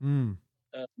Mm.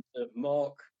 And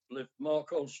Mark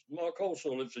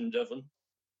also lives in Devon,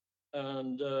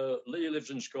 and Lee lives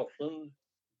in Scotland.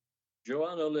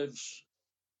 Joanna lives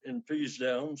in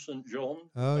Peasdown, St John,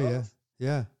 Oh, yeah. Bath,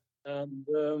 Yeah.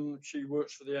 and she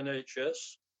works for the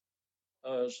NHS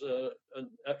as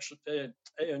an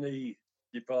A&E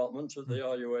department at Mm. the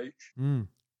RUH. Mm.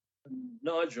 And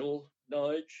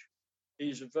Nige,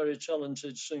 he's a very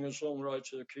talented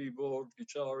singer-songwriter, keyboard,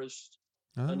 guitarist,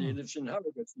 and he Oh. lives in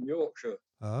Harrogate in Yorkshire.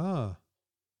 Ah.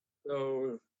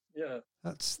 So, yeah,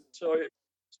 That's so,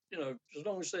 as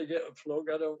long as they get a plug,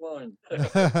 I don't mind.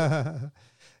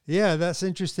 yeah, that's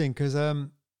interesting because uh,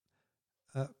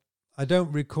 I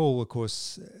don't recall, of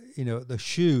course, the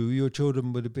shoe. Your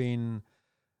children would have been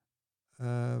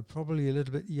probably a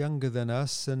little bit younger than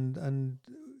us, and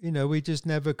we just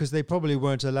never, because they probably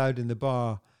weren't allowed in the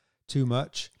bar too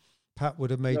much. Pat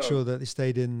would have made No, sure that they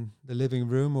stayed in the living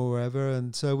room or wherever,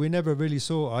 and so we never really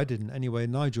saw. I didn't anyway.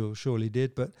 Nigel surely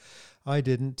did, but I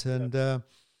didn't. yeah, And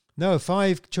no,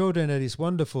 5 children, and it's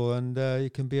wonderful, and you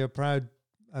can be a proud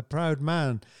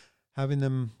man having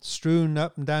them strewn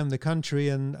up and down the country,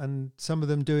 and some of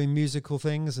them doing musical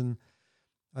things, and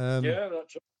um, yeah,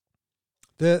 that's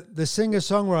the singer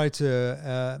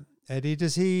songwriter Eddie,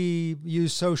 does he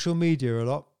use social media a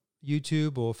lot,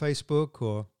 YouTube or Facebook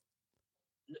or?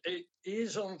 he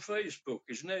is on Facebook,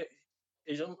 isn't he?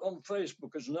 He's on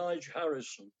Facebook as Nige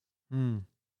Harrison, Hmm.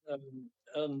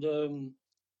 and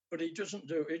but he doesn't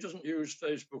use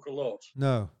Facebook a lot.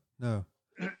 No, no.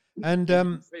 And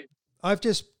He, I've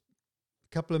just a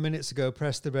couple of minutes ago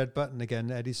pressed the red button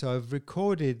again, Eddie. So I've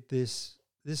recorded this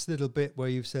little bit where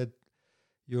you've said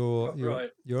your your right,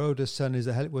 your oldest son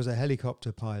was a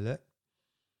helicopter pilot.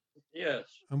 yes,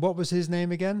 And what was his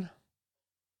name again?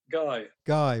 Guy.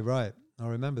 Guy, right. I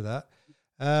remember that.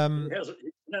 He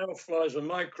now flies a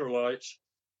microlight,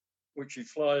 which he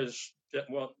flies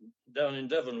down in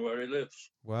Devon where he lives.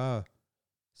 Wow.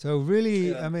 So really,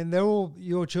 Yeah, I mean, they're all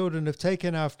your children have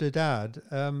taken after dad,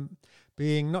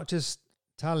 being not just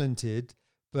talented,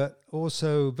 but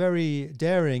also very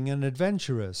daring and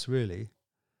adventurous, really.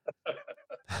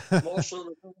 most of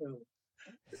the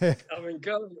time. I mean,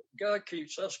 Guy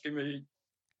keeps asking me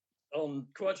on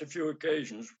quite a few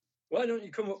occasions, why don't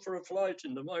you come up for a flight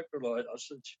in the microlight? I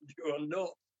said, you are not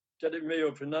getting me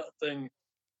up in that thing.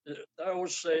 I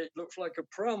always say it looks like a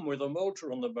pram with a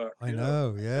motor on the back, I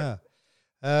know, yeah.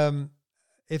 Um,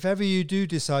 if ever you do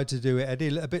decide to do it,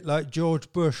 Eddie, a bit like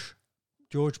George Bush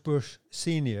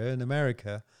Senior in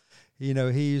America, he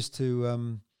used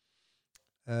to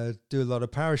do a lot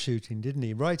of parachuting, didn't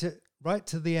he? Right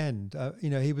to the end.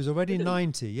 He was already Did he?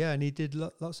 90, yeah, and he did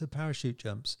lots of parachute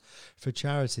jumps for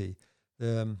charity.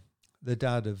 The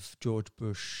dad of George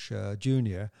Bush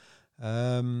Jr.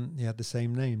 He had the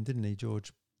same name, didn't he,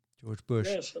 George Bush?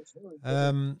 Yes, that's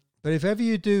right. But if ever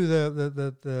you do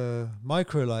the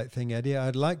microlight thing, Eddie,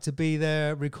 I'd like to be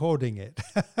there recording it.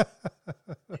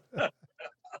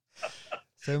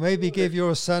 So maybe give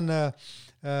your son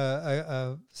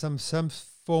some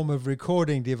form of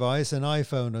recording device, an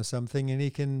iPhone or something, and he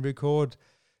can record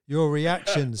your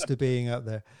reactions to being up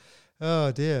there.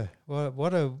 Oh dear,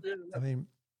 what a, Yeah, I mean,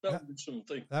 that that would be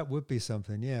something. that would be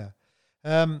something, yeah.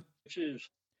 Um, It is.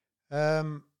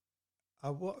 um,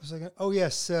 what was I going? Oh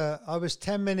yes, I was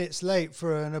 10 minutes late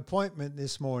for an appointment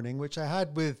this morning, which I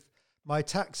had with my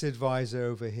tax advisor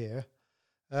over here.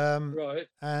 Um, Right.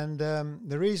 and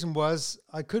the reason was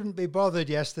I couldn't be bothered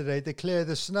yesterday to clear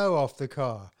the snow off the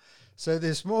car. So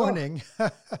this Oh, morning,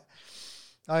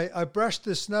 I brushed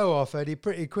the snow off, Eddie,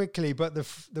 pretty quickly, but the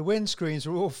windscreens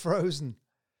were all frozen.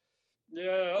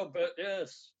 yeah, I'll bet,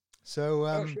 yes. So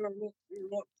Gosh,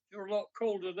 you're a lot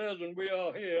colder there than we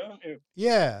are here, aren't you?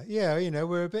 yeah, yeah,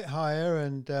 we're a bit higher,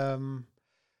 and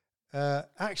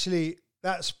actually,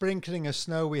 that sprinkling of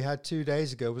snow we had 2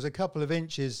 days ago was a couple of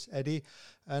inches, Eddie,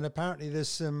 and apparently there's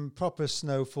some proper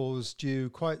snowfalls due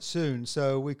quite soon.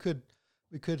 So we could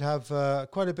have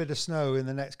quite a bit of snow in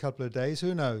the next couple of days.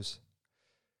 Who knows?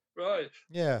 Right.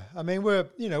 Yeah, I mean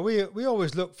we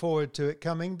always look forward to it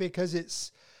coming because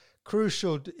it's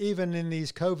crucial, even in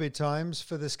these COVID times,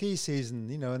 for the ski season,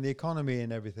 and the economy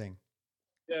and everything.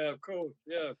 Yeah, of course.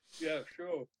 Yeah, yeah,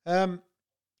 sure. Um,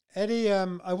 Eddie,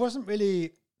 I wasn't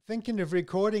really thinking of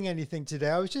recording anything today.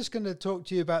 I was just going to talk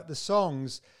to you about the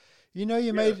songs. You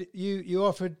Yeah, you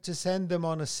offered to send them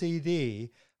on a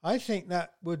CD. I think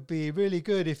that would be really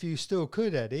good if you still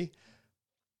could, Eddie,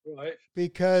 right.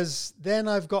 because then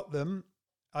I've got them.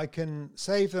 I can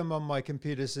save them on my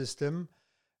computer system.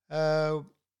 Uh,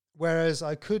 Whereas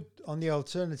I could, on the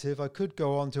alternative, I could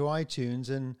go onto iTunes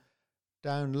and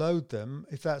download them,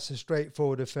 if that's a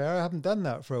straightforward affair. I haven't done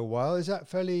that for a while. Is that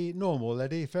fairly normal,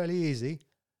 Eddie? Fairly easy?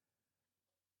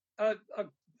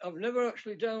 I've never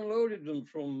actually downloaded them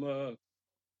from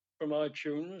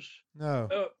iTunes. No.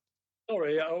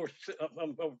 Sorry, I'm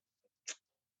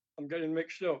getting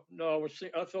mixed up. No, I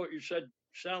thought you said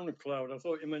SoundCloud. I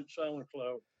thought you meant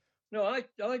SoundCloud. No,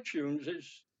 iTunes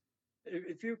is,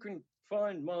 if you can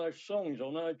find my songs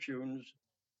on iTunes,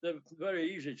 they're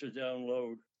very easy to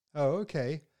download. Oh,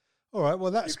 okay. All right.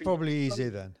 Well, that's probably easy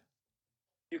then.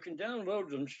 You can download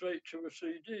them straight to a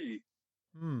CD.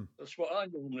 That's what I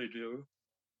normally do.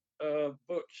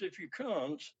 But if you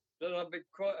can't, then I'll be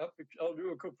quite happy. I'll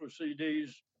do a couple of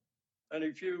CDs, and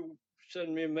if you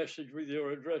send me a message with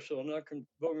your address on, I can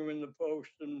bung them in the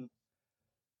post. And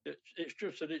it's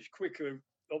just that it's quicker,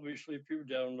 obviously, if you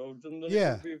download them than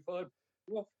it would be if I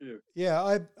off you.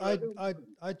 Yeah,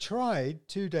 I tried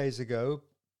 2 days ago,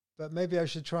 but maybe I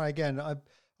should try again. I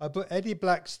put Eddie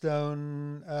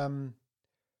Blackstone.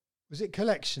 Was it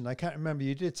collection? I can't remember.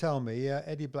 You did tell me. Yeah,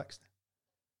 Eddie Blackstone.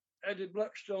 Eddie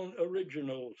Blackstone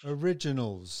Originals.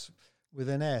 Originals with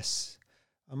an S.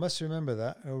 I must remember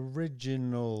that.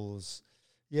 Originals.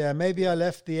 Yeah, maybe I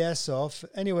left the S off.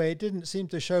 Anyway, it didn't seem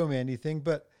to show me anything,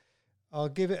 but I'll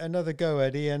give it another go,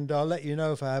 Eddie, and I'll let you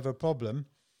know if I have a problem.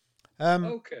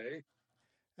 Okay.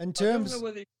 In terms, I don't know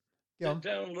whether you can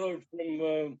download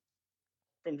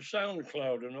from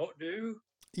SoundCloud or not, do you?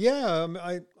 Yeah,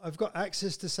 I've got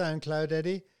access to SoundCloud,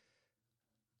 Eddie.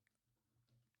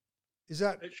 Is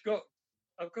that?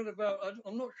 I've got about.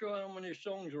 I'm not sure how many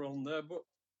songs are on there, but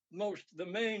most of the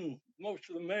main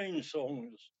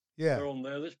songs are on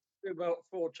there. There's about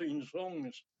 14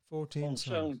 songs. 14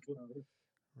 songs. SoundCloud.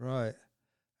 Right.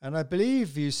 And I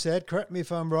believe you said, correct me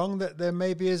if I'm wrong, that there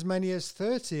may be as many as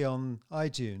 30 on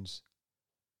iTunes.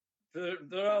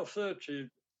 There are 30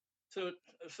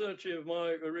 of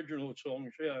my original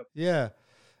songs, yeah. Yeah.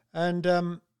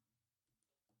 And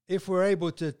if we're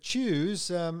able to choose,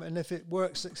 and if it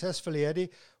works successfully, Eddie,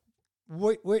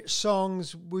 which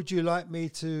songs would you like me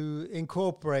to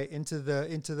incorporate into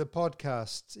the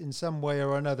podcast in some way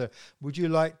or another? Would you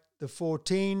like the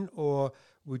 14, or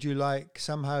would you like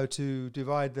somehow to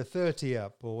divide the 30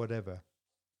 up or whatever?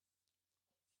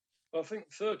 I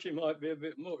think 30 might be a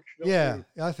bit much. Yeah,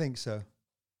 I think so.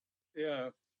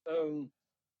 Yeah.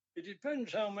 It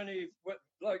depends how many,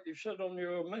 like you said on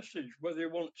your message, whether you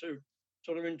want to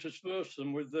sort of intersperse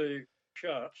them with the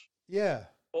charts. Yeah.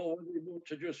 Or whether you want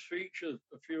to just feature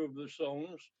a few of the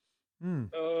songs.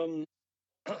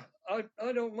 I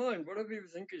don't mind, whatever you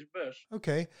think is best.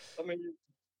 Okay. I mean,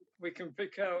 we can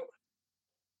pick out,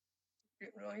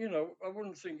 I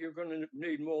wouldn't think you're going to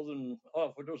need more than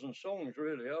half a dozen songs,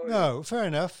 really, are you? No, fair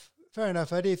enough. Fair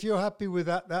enough, Eddie. If you're happy with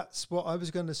that, that's what I was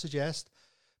going to suggest.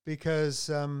 Because,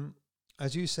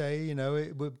 as you say,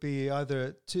 it would be it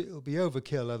would be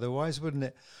overkill otherwise, wouldn't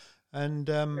it? And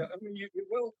yeah, I mean,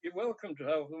 you're welcome to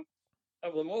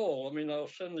have them all. I mean, I'll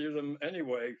send you them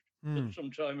anyway at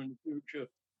some time in the future.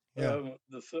 The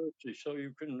 30, so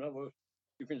you can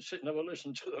sit and have a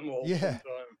listen to them all sometime.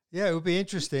 Yeah, it would be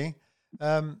interesting.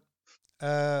 Were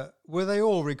they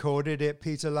all recorded at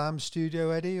Peter Lamb's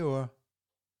studio, Eddie, or?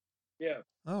 Yeah.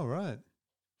 Oh, right.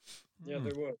 Yeah,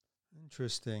 they were.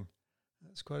 Interesting.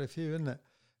 That's quite a few, isn't it?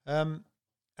 In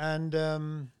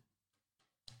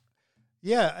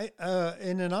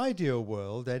an ideal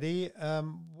world, Eddie,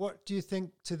 what do you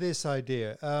think to this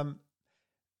idea?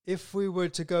 If we were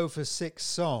to go for 6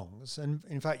 songs, and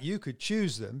in fact you could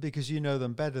choose them because you know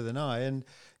them better than I, and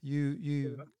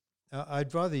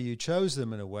I'd rather you chose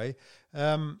them in a way.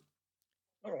 All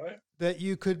right. That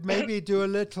you could maybe do a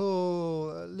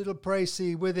little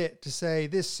précis with it to say,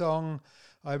 this song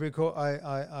I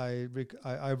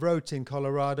wrote in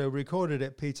Colorado, recorded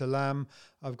at Peter Lamb.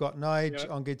 I've got Nige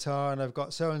on guitar and I've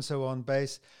got so and so on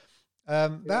bass.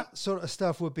 That sort of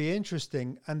stuff would be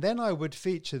interesting, and then I would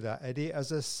feature that, Eddie,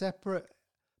 as a separate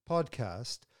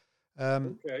podcast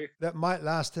that might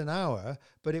last an hour,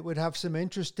 but it would have some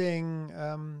interesting.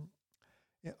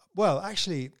 Well,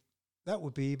 actually, that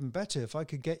would be even better if I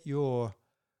could get your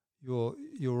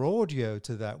audio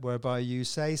to that, whereby you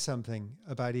say something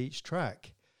about each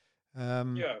track.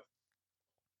 That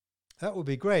would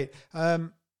be great.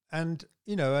 And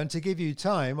to give you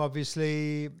time,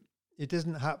 obviously, it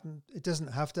doesn't have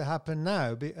to happen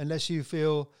now, unless you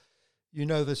feel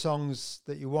the songs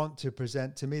that you want to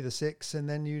present to me, the 6, and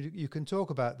then you can talk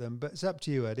about them. But it's up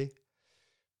to you, Eddie.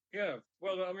 Yeah.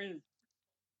 Well, I mean,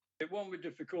 it won't be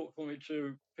difficult for me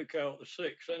to pick out the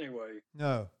 6 anyway.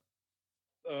 No.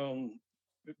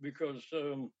 Because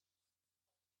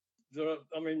there are,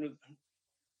 I mean,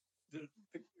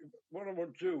 what I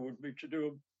would do would be to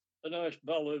do a nice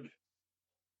ballad,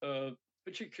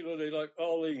 particularly like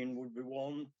Arlene would be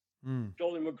one,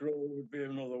 Dolly McGraw would be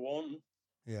another one.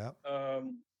 Yeah.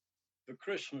 The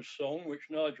Christmas song, which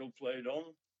Nigel played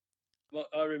on, I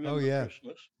Oh Remember yeah.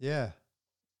 Christmas, Yeah.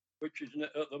 which is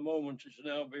at the moment is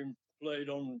now being played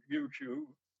on YouTube.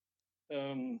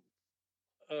 Um,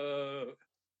 uh,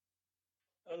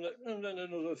 and then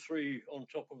another three on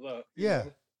top of that. Yeah.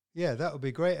 Yeah. That would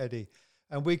be great, Eddie.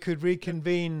 And we could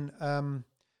reconvene, to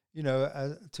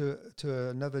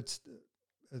another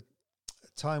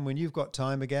time when you've got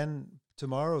time again,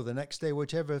 tomorrow or the next day,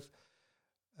 whichever.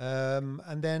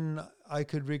 And then I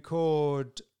could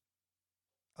record.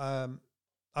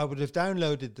 I would have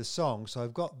downloaded the song, so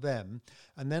I've got them,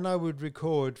 and then I would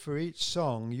record for each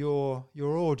song your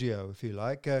audio, if you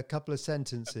like, a couple of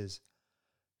sentences,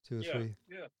 two or three.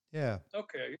 Yeah.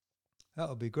 Okay. That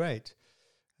would be great.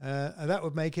 And that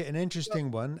would make it an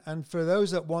interesting one. And for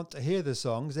those that want to hear the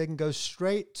songs, they can go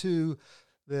straight to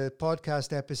the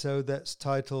podcast episode that's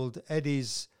titled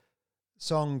Eddie's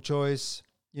Song Choice,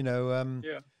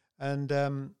 and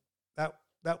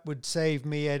that would save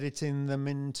me editing them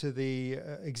into the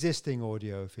existing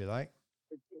audio, if you like.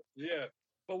 Yeah.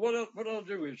 But what I'll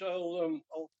do is I'll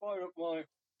fire up my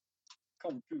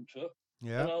computer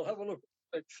and I'll have a look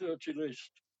at 30 list,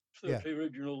 30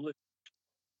 original list,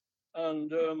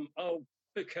 and I'll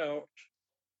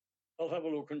have a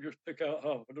look and just pick out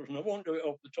half a dozen. I won't do it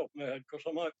off the top of my head because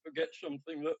I might forget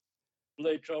something that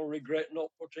later I'll regret not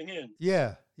putting in.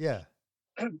 Yeah.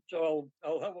 So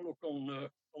I'll have a look on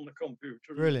the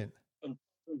computer. Brilliant. And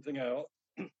something out,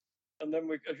 and then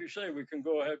as you say, we can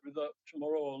go ahead with that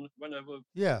tomorrow or whenever.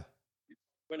 Yeah.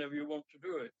 Whenever you want to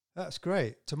do it. That's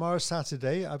great. Tomorrow's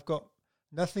Saturday. I've got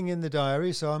nothing in the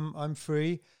diary, so I'm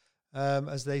free,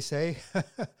 as they say.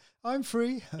 I'm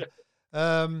free.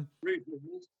 I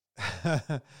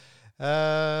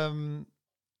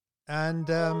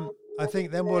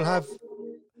think then we'll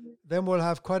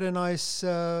have quite a nice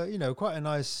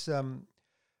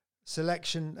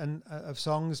selection and of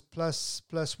songs. Plus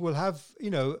we'll have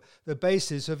the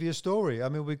basis of your story. I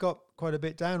mean, we've got quite a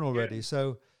bit down already,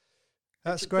 so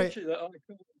that's great.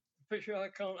 Picture I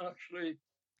can't actually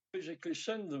physically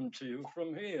send them to you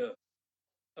from here,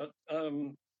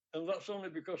 and that's only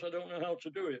because I don't know how to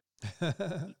do it.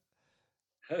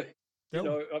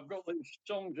 I've got these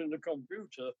songs in the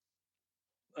computer,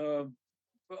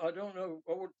 but I don't know.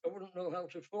 I wouldn't know how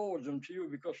to forward them to you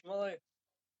because my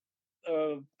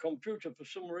computer, for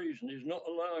some reason, is not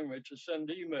allowing me to send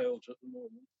emails at the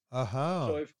moment.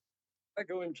 So if I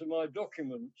go into my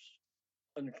documents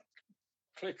and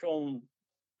click on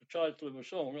the title of a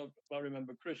song, I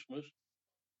Remember Christmas,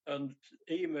 and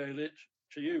email it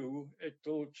to you,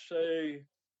 it'll say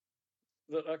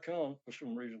that I can't for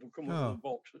some reason. It'll come up with a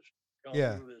box that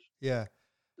can't do this. Yeah.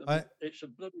 It's a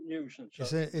bloody nuisance.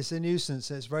 It's a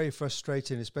nuisance. It's very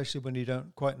frustrating, especially when you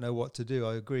don't quite know what to do.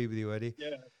 I agree with you, Eddie.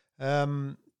 Yeah.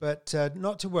 But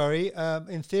not to worry.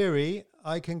 In theory,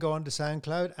 I can go onto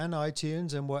SoundCloud and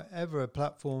iTunes and whatever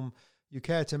platform you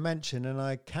care to mention, and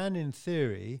I can, in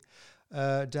theory,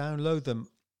 download them.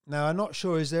 Now, I'm not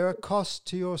sure, is there a cost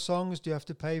to your songs? Do you have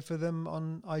to pay for them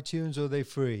on iTunes, or are they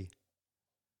free?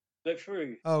 They're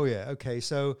free. Oh, yeah. Okay.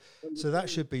 So that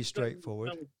should be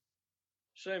straightforward.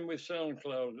 Same with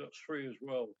SoundCloud. That's free as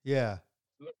well. Yeah.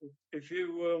 If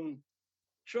you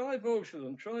try both of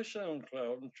them, try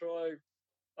SoundCloud and try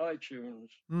iTunes,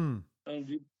 and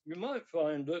you might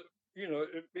find that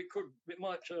it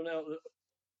might turn out that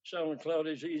SoundCloud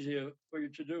is easier for you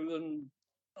to do than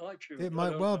iTunes. It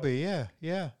might well be. Yeah.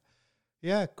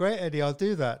 Great, Eddie. I'll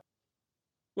do that.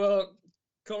 Well,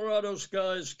 Colorado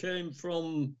Skies came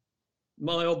from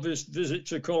my obvious visit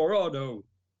to Colorado,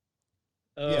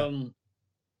 and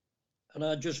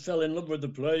I just fell in love with the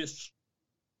place,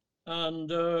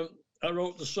 and I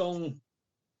wrote the song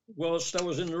whilst I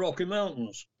was in the Rocky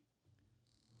Mountains.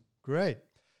 Great.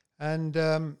 And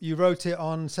you wrote it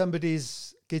on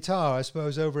somebody's guitar, I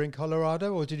suppose, over in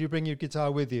Colorado, or did you bring your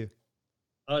guitar with you?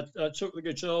 I took the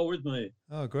guitar with me.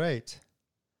 Oh, great.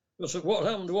 Because what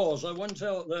happened was I went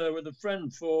out there with a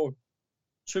friend for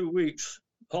 2 weeks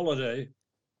holiday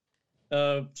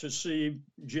to see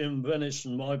Jim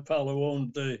Venison, my pal who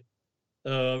owned the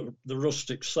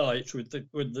rustic site with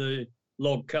the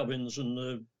log cabins and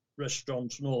the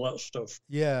restaurants and all that stuff.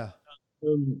 Yeah.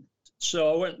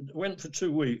 So I went for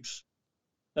 2 weeks,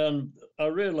 and I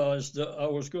realised that I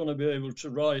was going to be able to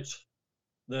write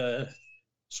there.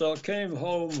 So I came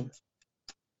home.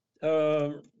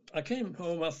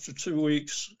 After 2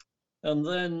 weeks, and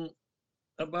then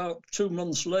about 2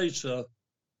 months later,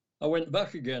 I went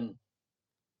back again,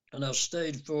 and I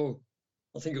stayed for,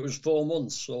 I think it was 4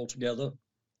 months altogether.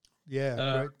 Yeah,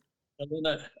 great. And then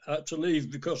I had to leave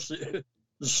because the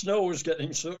snow was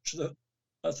getting such that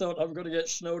I thought I'm going to get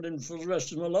snowed in for the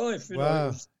rest of my life. You know, it Wow.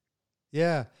 was,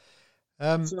 Yeah.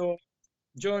 so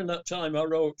during that time,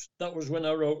 that was when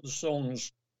I wrote the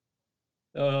songs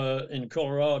in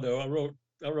Colorado. I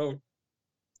wrote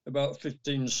about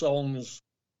 15 songs,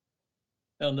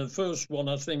 and the first one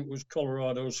I think was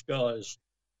Colorado Skies.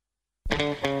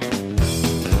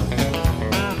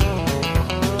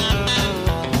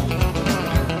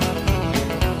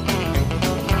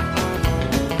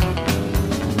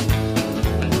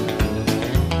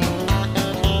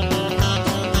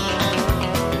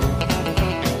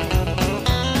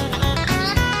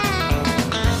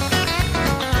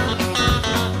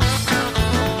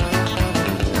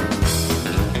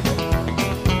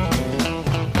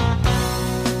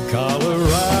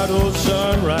 Colorado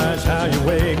sunrise, how you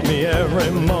wake me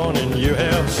every morning. You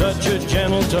have such a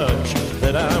gentle touch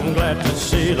that I'm glad to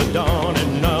see the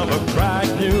dawning of a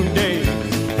bright new day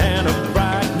and a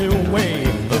bright new way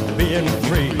of being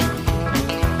free.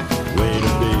 Way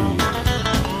to be.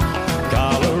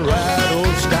 Colorado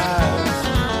skies,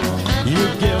 you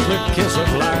give the kiss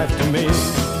of life to me.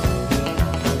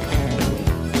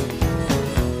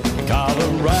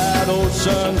 Colorado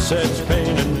sunsets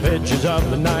painting pictures of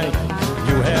the night.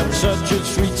 You have such a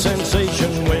sweet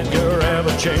sensation with your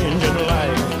ever-changing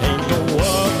light. Ain't no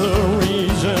other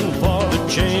reason for the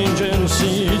changing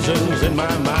seasons in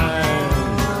my mind.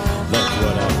 That's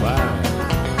what I find.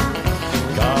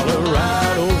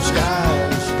 Colorado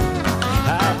skies,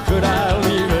 how could I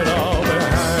leave it all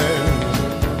behind?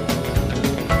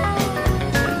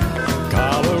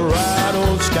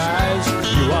 Colorado skies,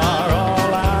 you are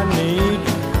all I need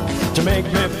to make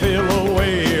me feel a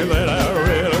way that I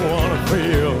really want to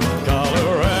feel.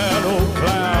 Colorado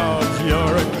clouds,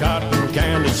 you're a cotton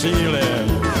candy ceiling,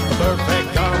 a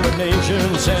perfect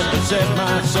combination set to set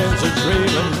my senses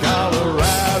reeling.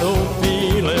 Colorado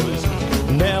feelings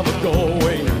never go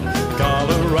away.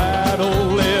 Colorado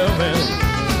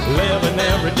living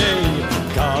every day.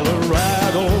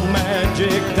 Colorado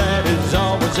magic that is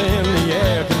always in the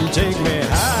air can take me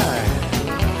high,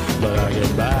 but I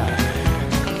get by.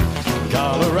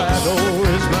 Colorado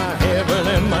is my heaven,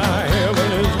 and my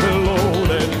heaven is below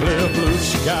that clear blue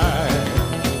sky.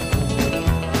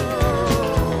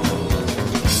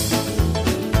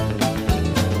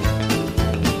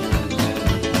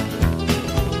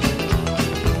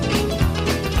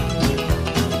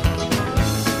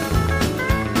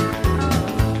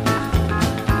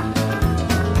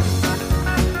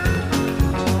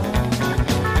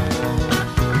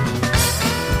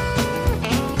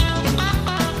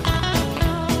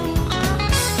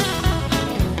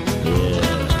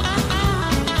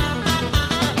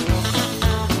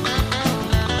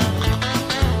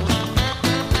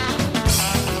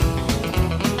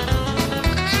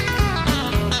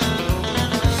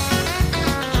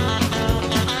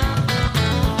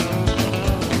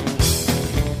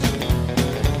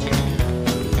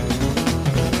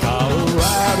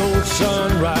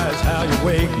 Sunrise, how you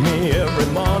wake me every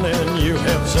morning. You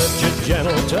have such a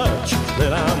gentle touch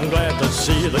that I'm glad to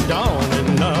see the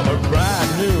dawning of a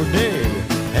bright new day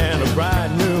and a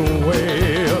bright new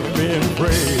way of being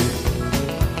free.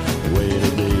 Way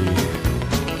to be.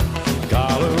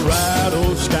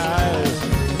 Colorado skies,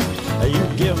 you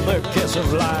give the kiss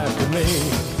of life to me.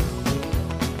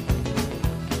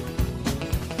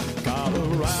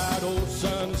 Colorado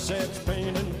sunsets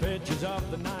painting pictures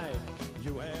of the night.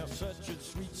 You have such a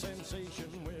sweet sensation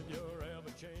with your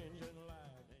ever-changing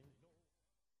light.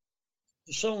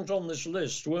 The songs on this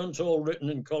list weren't all written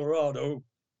in Colorado,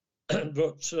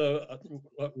 but I think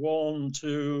like 1,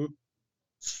 2,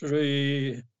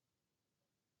 3,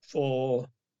 4.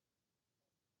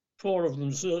 4 of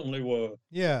them certainly were.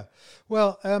 Yeah.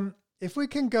 Well, if we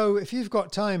can go, if you've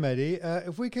got time, Eddie,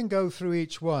 if we can go through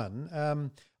each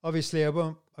one. Obviously, I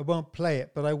won't play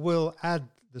it, but I will add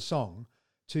the song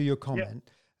to your comment.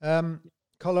 Yeah.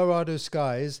 Colorado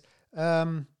Skies. I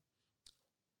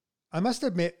must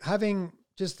admit, having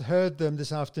just heard them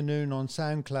this afternoon on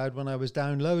SoundCloud when I was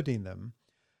downloading them,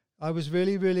 I was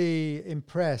really, really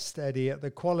impressed, Eddie, at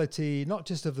the quality, not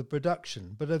just of the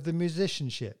production, but of the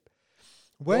musicianship.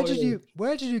 Where did you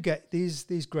get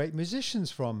these great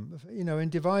musicians from, you know, in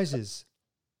devices?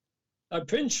 I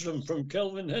pinched them from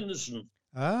Kelvin Henderson.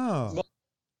 Oh.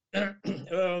 A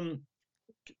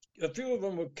few of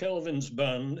them were Kelvin's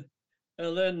band,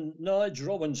 and then Nige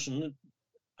Robinson,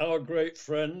 our great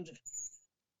friend,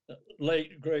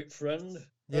 late great friend,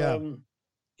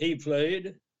 he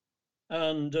played,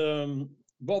 and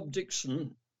Bob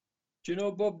Dixon Do you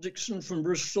know Bob Dixon from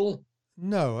Bristol?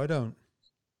 No, I don't.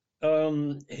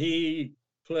 He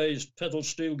plays pedal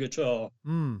steel guitar,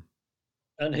 Mm.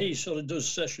 and he sort of does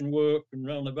session work and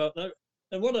roundabout.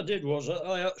 And what I did was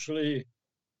I actually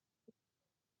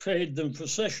paid them for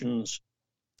sessions.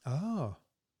 Oh.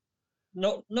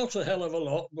 Not a hell of a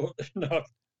lot, but no,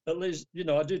 at least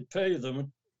I did pay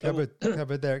them.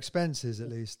 Covered their expenses at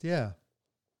least. Yeah.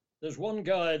 There's one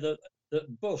guy that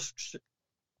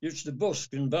used to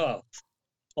busk in Bath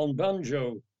on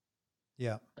banjo.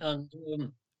 Yeah. And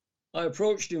I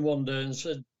approached him one day and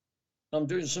said, I'm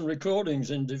doing some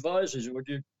recordings in Devizes. Would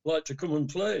you like to come and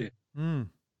play? Mm.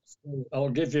 So I'll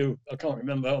give you, I can't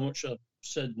remember how much I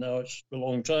said now, it's a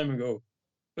long time ago.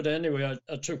 But anyway,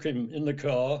 I took him in the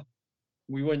car.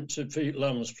 We went to Pete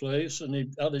Lamb's place and he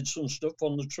added some stuff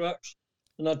on the tracks.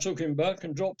 And I took him back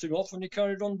and dropped him off and he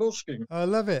carried on busking. I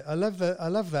love it. I love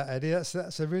that, Eddie.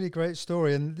 That's a really great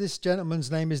story. And this gentleman's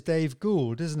name is Dave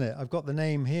Gould, isn't it? I've got the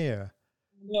name here.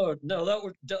 No,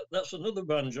 that's another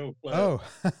banjo player. Oh.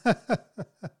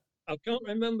 I can't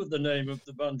remember the name of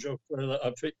the banjo player that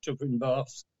I picked up in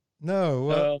Bath. No.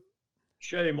 Well,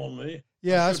 shame on me.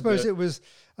 Yeah, I suppose it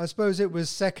was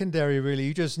secondary, really.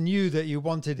 You just knew that you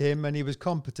wanted him, and he was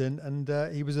competent, and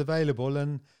he was available,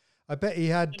 and I bet he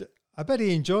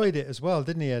enjoyed it as well,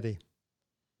 didn't he, Eddie?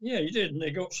 Yeah, he did, and he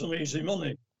got some easy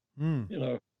money.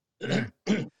 Mm.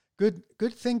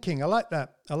 Good thinking. I like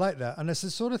that, and it's the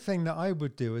sort of thing that I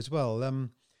would do as well.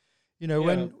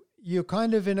 When you're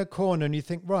kind of in a corner and you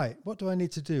think, right, what do I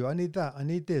need to do? I need that. I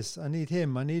need this. I need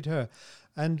him. I need her.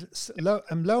 And lo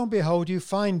and behold, you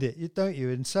find it, don't you,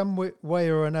 in some way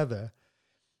or another?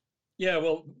 Yeah,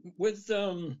 well, with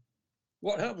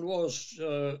what happened was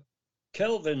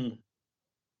Kelvin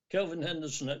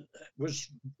Henderson was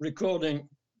recording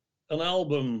an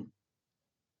album,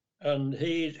 and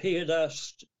he had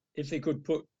asked if he could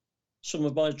put some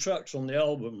of my tracks on the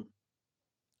album.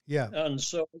 Yeah. And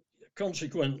so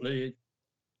consequently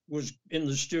was in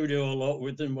the studio a lot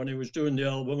with him when he was doing the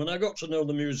album, and I got to know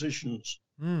the musicians.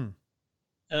 Mm.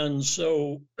 And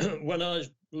so when I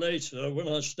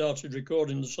started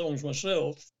recording the songs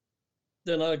myself,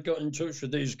 then I got in touch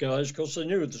with these guys because they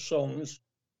knew the songs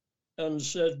and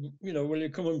said, will you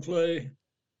come and play?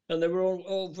 And they were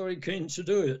all very keen to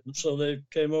do it. And so they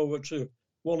came over to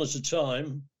one at a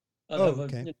time. I'd have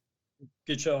a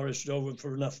guitarist over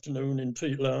for an afternoon in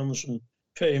Pete Lamb's and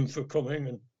pay him for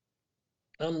coming,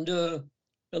 and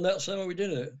that's how we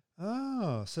did it.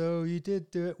 Oh, so you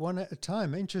did do it one at a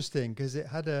time. Interesting, because it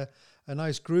had a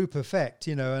nice group effect,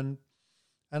 and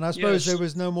I suppose there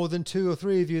was no more than 2 or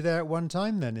 3 of you there at one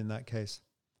time then in that case.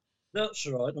 That's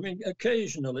right. I mean,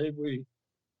 occasionally we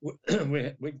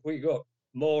got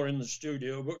more in the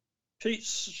studio, but Pete's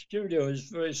studio is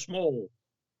very small.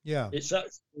 Yeah. It's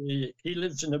actually, he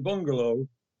lives in a bungalow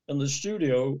and the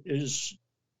studio is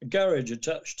a garage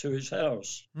attached to his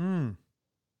house. Mm.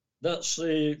 That's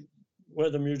where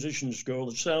the musicians go,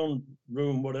 the sound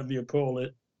room, whatever you call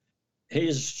it.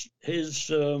 His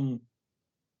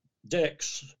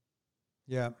decks,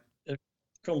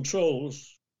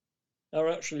 controls are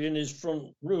actually in his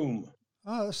front room.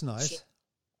 Oh, that's nice. So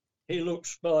he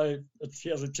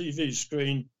has a TV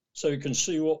screen so he can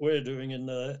see what we're doing in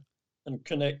there and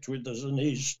connect with us, and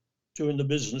he's doing the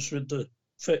business with the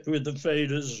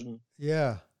faders and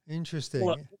interesting.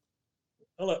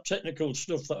 All that technical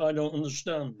stuff that I don't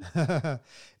understand.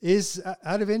 Is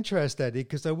out of interest, Eddie,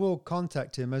 because I will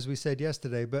contact him as we said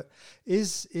yesterday. But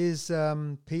is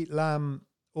Pete Lamb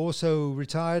also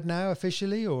retired now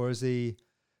officially, or is he?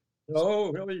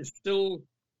 No, he's still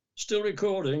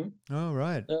recording. Oh,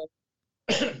 right.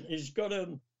 He's got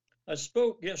I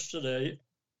spoke yesterday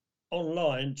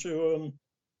online to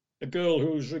a girl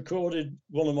who's recorded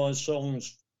one of my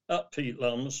songs at Pete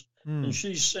Lamb's, and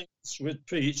she sings with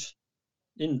Pete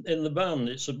in the band.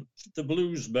 It's the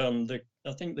blues band.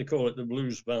 I think they call it the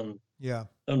blues band. Yeah.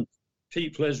 And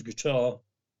Pete plays guitar.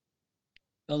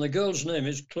 And the girl's name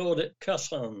is Claudette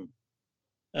Cassan.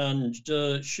 And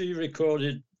she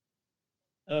recorded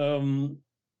I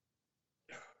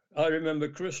Remember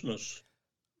Christmas.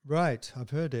 Right,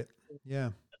 I've heard it.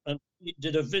 Yeah. And he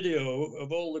did a video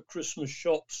of all the Christmas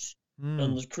shops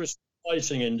and the Christmas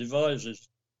lighting in Devizes.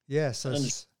 Yes.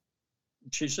 And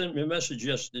she sent me a message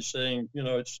yesterday saying,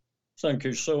 thank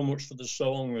you so much for the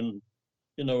song, and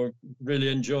really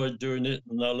enjoyed doing it,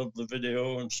 and I love the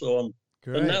video and so on.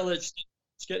 Great. And now it's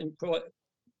getting quite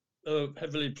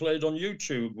heavily played on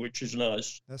YouTube, which is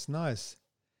nice. That's nice.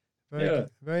 Very good.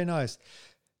 Very nice.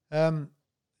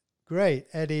 Great,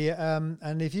 Eddie.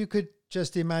 And if you could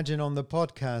just imagine on the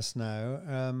podcast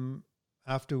now,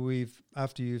 after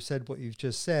you've said what you've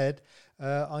just said,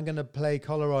 I'm going to play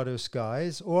Colorado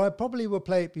Skies, or I probably will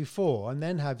play it before and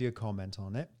then have your comment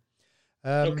on it.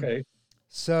 Okay.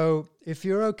 So if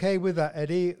you're okay with that,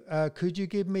 Eddie, could you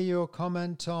give me your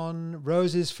comment on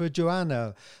Roses for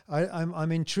Joanna?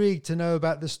 I'm intrigued to know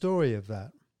about the story of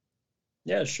that.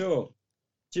 Yeah, sure.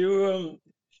 Do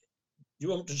you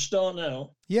want to start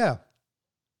now? Yeah.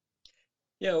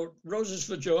 Yeah, Roses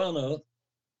for Joanna.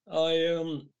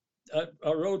 I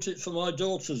wrote it for my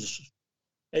daughter's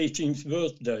 18th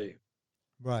birthday.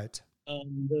 Right.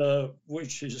 And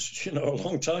which is, a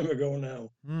long time ago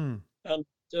now. Mm. And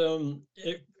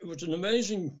it was an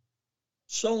amazing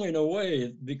song in a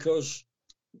way, because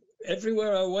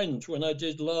everywhere I went when I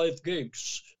did live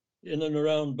gigs in and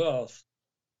around Bath,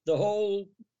 the whole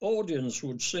audience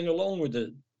would sing along with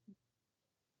it.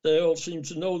 They all seemed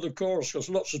to know the chorus, because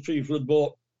lots of people had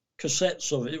bought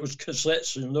cassettes of it. It was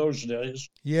cassettes in those days.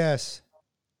 Yes.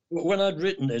 But when I'd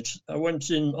written it, I went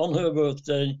in on her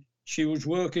birthday. She was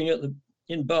working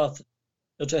in Bath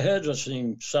at a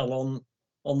hairdressing salon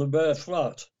on the Bear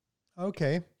Flat.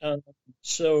 Okay. And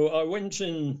so I went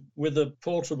in with a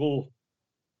portable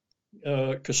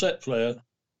cassette player,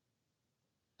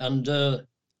 and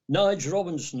Nige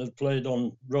Robinson had played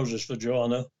on Roses for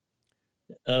Joanna,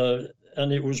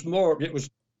 and it was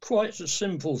quite a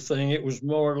simple thing. It was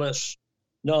more or less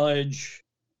Nige,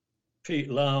 Pete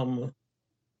Lamb,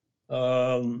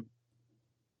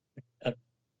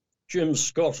 Jim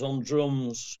Scott on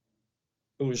drums,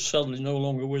 who is sadly no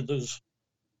longer with us.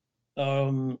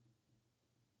 And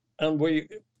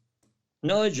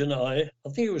Nige and I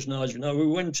think it was Nige and I, we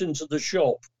went into the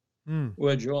shop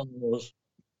where Joanna was,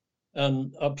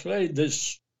 and I played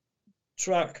this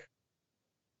track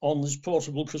on this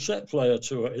portable cassette player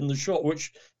to her in the shop,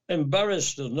 which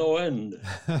embarrassed her no end.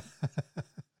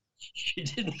 She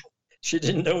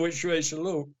didn't know which way to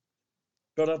look,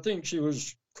 but I think she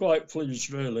was quite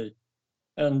pleased, really.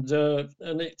 And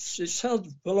it's had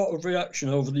a lot of reaction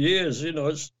over the years.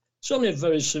 It's only a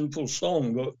very simple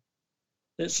song, but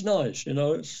it's nice.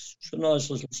 It's a nice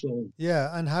little song.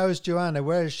 Yeah. And how's Joanna?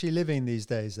 Where is she living these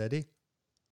days, Eddie?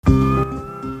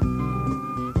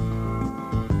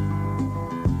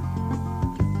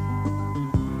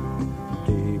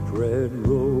 Deep red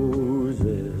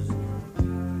roses,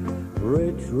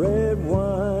 rich red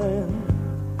wine,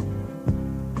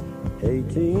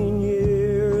 18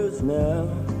 years now,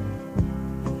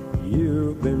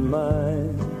 you've been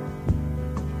mine.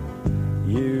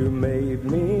 You made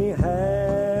me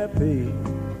happy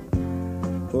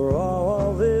for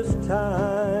all this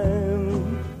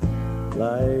time,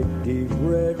 like deep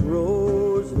red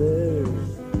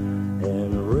roses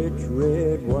and rich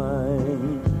red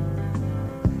wine.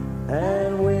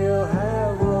 And we'll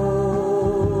have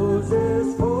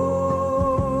roses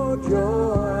for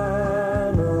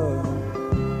Joanna,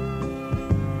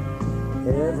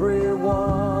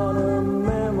 everyone a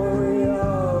memory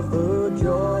of the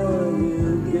joy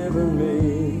you've given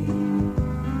me.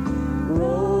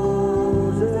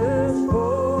 Roses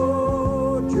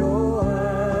for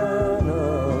Joanna,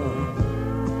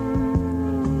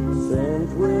 sent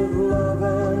with love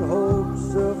and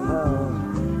hopes of how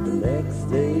the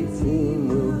next 18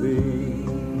 will be.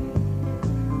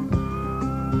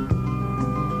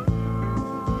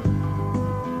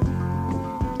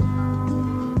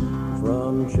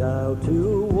 From child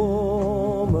to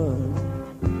woman,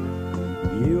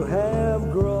 you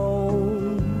have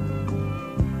grown,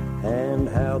 and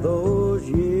how those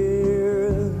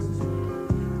years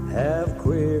have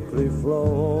quickly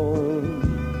flown.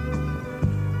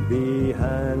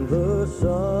 Behind the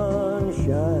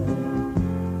sunshine,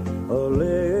 a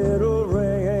little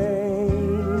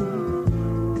rain,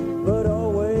 but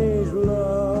always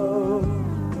love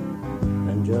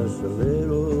and just a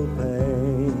little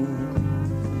pain.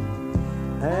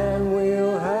 And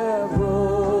we'll have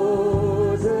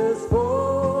roses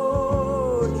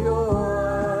for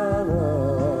Joanna,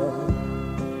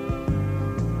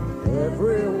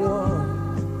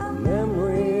 everyone a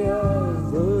memory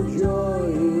of the joy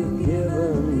you've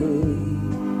given me.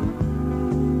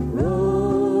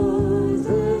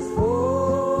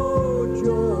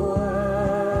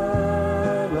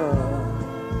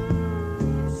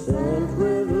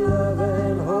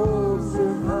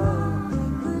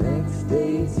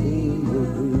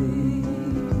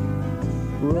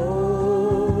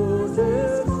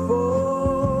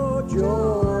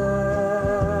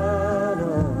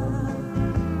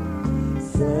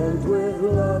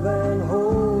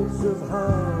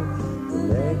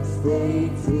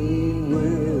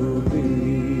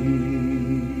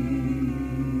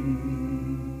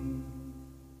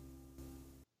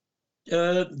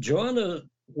 Joanna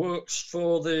works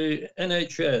for the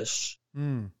NHS.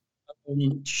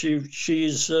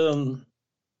 She's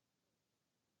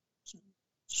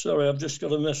sorry, I've just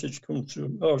got a message come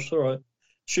through. Oh, sorry.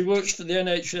 She works for the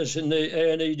NHS in the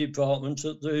A&E department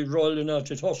at the Royal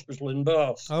United Hospital in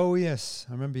Bath. Oh, yes.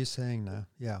 I remember you saying that.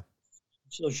 Yeah.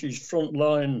 So she's front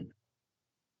line,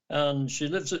 and she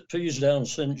lives at Peasdown,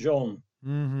 St. John,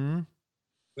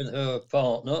 with her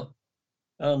partner,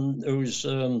 and who's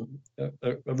a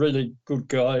really good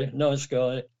guy, nice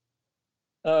guy.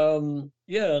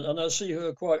 Yeah, and I see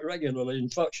her quite regularly. In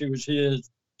fact, she was here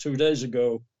 2 days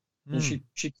ago, and she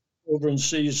comes over and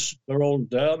sees her old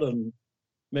dad and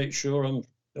makes sure I'm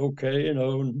okay, you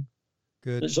know. And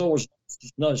good. It's always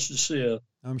nice to see her.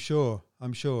 I'm sure.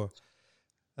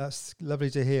 That's lovely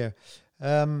to hear.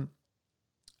 Eddie,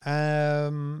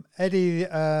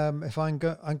 if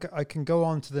I can go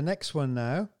on to the next one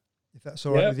now, if that's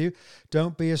all right with you.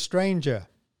 Don't Be a Stranger.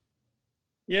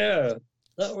 Yeah,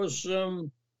 that was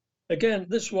again.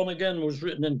 This one again was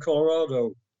written in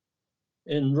Colorado,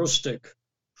 in Rustic,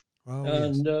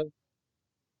 and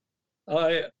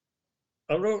I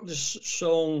wrote this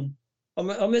song. I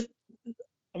met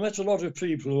a lot of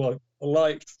people who I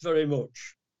liked very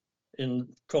much in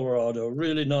Colorado.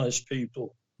 Really nice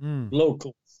people,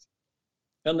 local.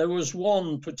 And there was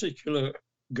one particular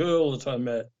girl that I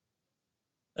met,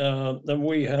 and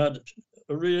we had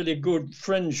a really good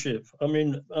friendship. I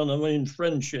mean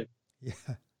friendship.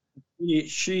 Yeah.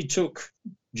 She took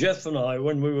Jeff and I,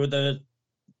 when we were there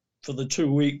for the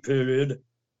 2-week period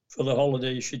for the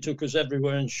holiday, she took us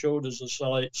everywhere and showed us the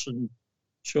sights and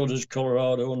showed us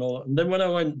Colorado and all that. And then when I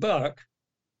went back,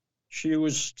 she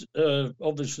was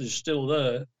obviously still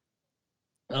there.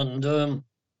 And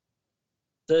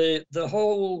the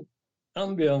whole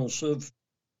ambience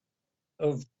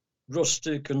of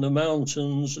Rustic and the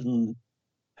mountains and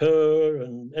her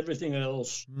and everything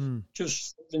else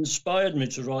just inspired me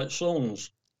to write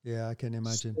songs. Yeah, I can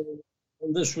imagine. So,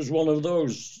 and this was one of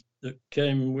those that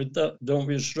came with that. Don't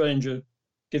be a stranger.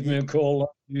 Give me a call like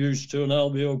you used to, and I'll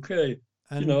be okay.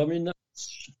 And, you know, I mean,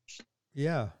 that's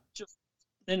just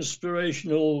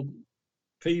inspirational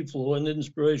people and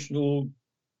inspirational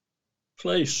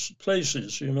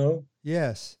places, you know.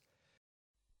 Yes.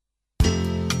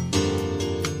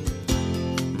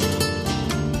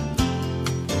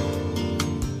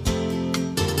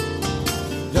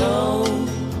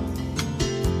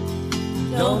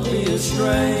 Don't be a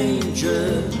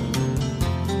stranger.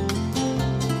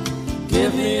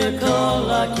 Give me a call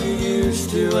like you used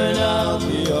to, and I'll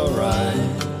be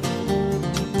alright.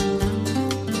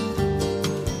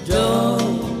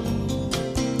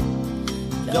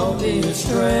 Don't be a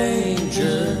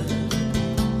stranger.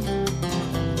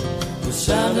 The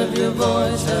sound of your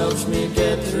voice helps me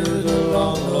get through the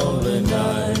long, lonely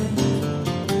night.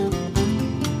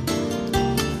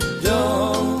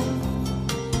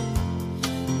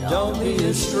 Don't be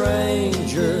a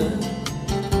stranger.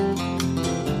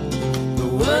 The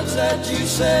words that you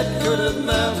said could have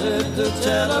melted the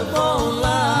telephone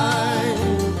line.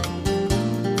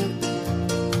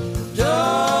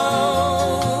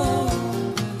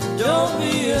 Don't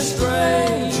be a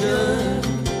stranger.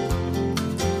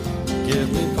 Give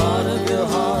me part of your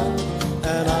heart,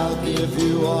 and I'll give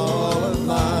you all of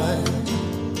mine.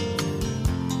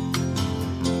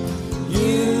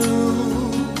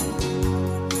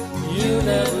 You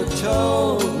never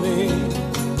told me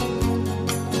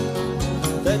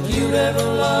that you'd ever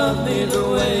love me the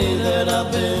way that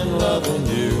I've been loving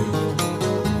you.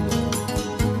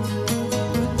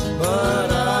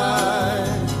 But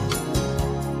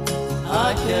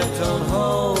I kept on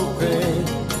hoping.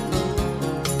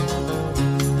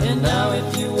 And now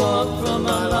if you walk from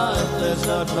my life, there's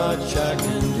not much I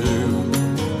can do.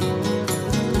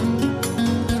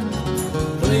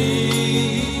 Please,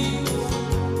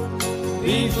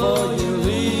 before you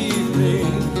leave me,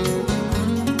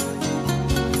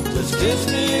 just kiss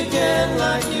me again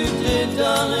like you did,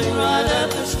 darling, right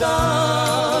at the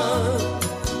start.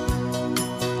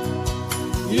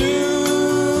 You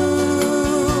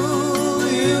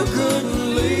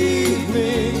couldn't leave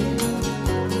me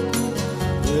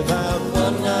without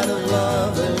one night of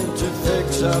loving to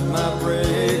fix up my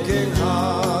breaking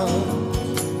heart.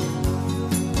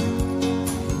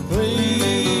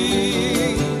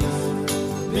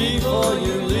 Before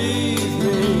you leave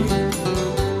me,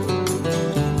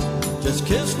 just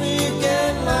kiss me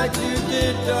again like you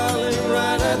did, darling,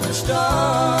 right at the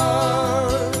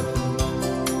start.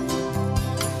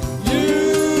 You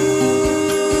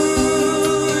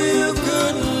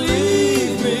couldn't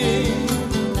leave me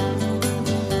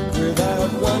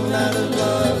without one night of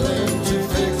loving to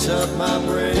fix up my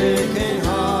breaking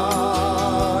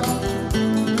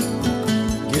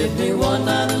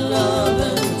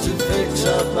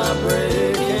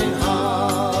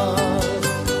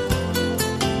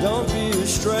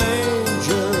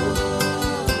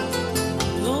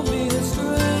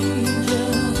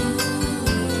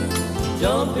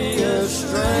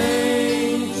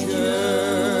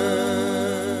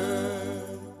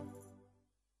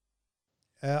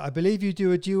believe you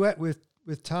do a duet with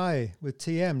Ty, with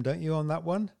TM, don't you, on that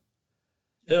one?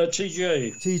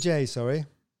 TJ. TJ, sorry.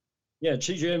 Yeah,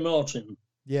 TJ Martin.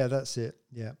 Yeah, that's it.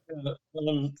 Yeah.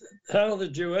 How the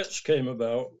duets came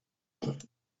about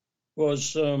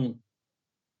was I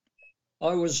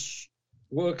was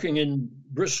working in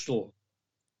Bristol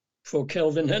for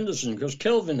Kelvin Henderson, because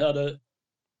Kelvin had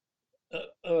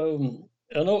an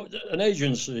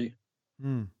agency,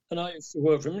 and I used to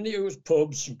work for him. And it was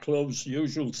pubs and clubs, the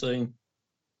usual thing,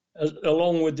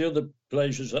 along with the other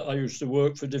places that I used to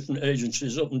work for, different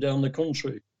agencies up and down the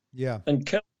country. Yeah. And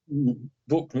Kelvin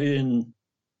booked me in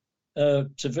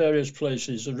to various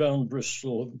places around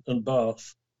Bristol and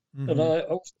Bath. And I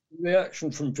was a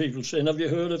reaction from people saying, "Have you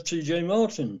heard of TJ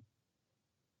Martin?"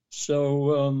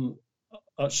 So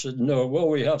I said, "No." "Well,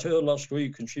 we had her last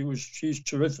week, and she's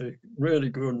terrific, really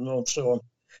good," and so on.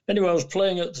 Anyway, I was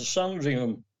playing at the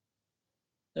Sandringham.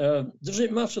 Does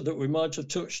it matter that we might have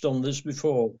touched on this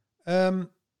before?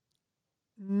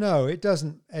 No, it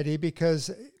doesn't, Eddie,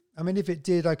 because, I mean, if it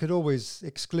did, I could always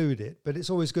exclude it, but it's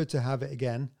always good to have it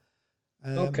again.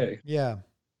 Okay. Yeah.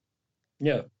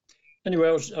 Yeah. Anyway,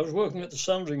 I was working at the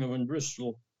Sandringham in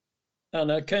Bristol,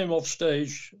 and I came off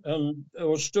stage, and I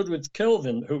was stood with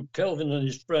Kelvin and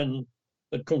his friend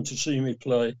had come to see me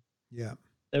play. Yeah.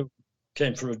 They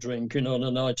came for a drink, on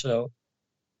a night out,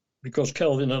 because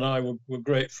Kelvin and I were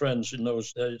great friends in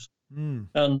those days.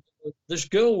 And this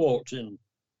girl walked in,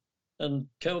 and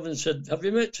Kelvin said, "Have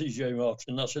you met TJ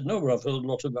Martin?" I said, "No, but I've heard a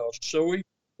lot about it." So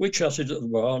we chatted at the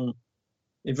bar, and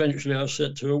eventually I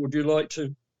said to her, "Would you like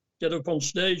to get up on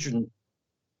stage and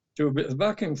do a bit of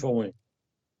backing for me?"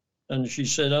 And she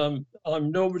said,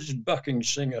 I'm nobody's backing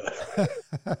singer."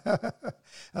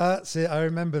 That's it. I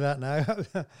remember that now.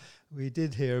 We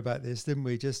did hear about this, didn't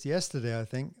we? Just yesterday, I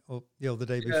think, or the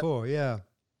day before. Yeah.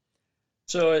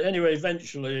 So anyway,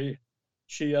 eventually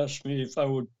she asked me if I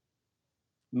would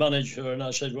manage her, and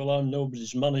I said, "Well, I'm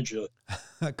nobody's manager."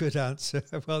 Good answer.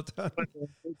 Well done.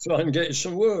 Try and get you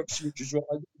some work, which is what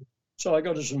I did. So I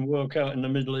got her some work out in the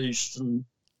Middle East, and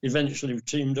eventually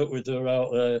teamed up with her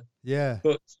out there. Yeah.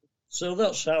 But so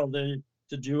that's how the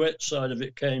duet side of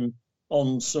it came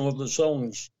on some of the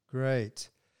songs. Great.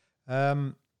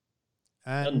 And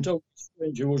Don't Be a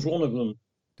Stranger was one of them.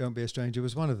 Don't Be a Stranger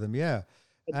was one of them, yeah.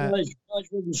 Nigel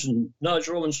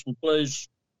Robinson plays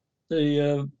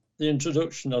the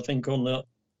introduction, I think, on that.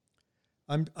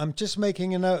 I'm just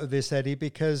making a note of this, Eddie,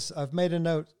 because I've made a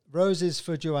note. Roses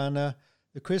for Joanna,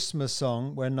 the Christmas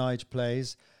song where Nige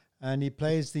plays, and he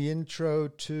plays the intro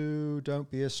to Don't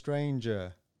Be a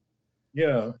Stranger.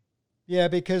 Yeah. Yeah,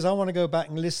 because I want to go back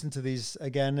and listen to these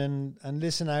again and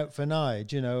listen out for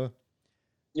Nige,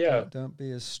 Yeah. Don't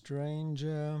Be a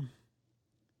Stranger.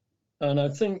 And I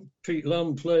think Pete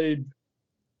Lamb played,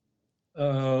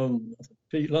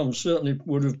 Pete Lamb certainly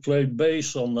would have played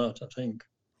bass on that, I think.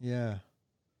 Yeah.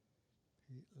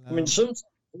 I mean, sometimes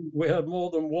we had more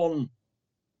than one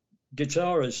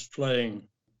guitarist playing.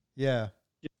 Yeah.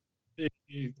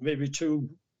 Maybe two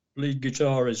lead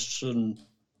guitarists, and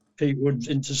Pete would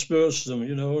intersperse them,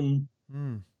 and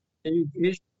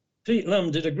Pete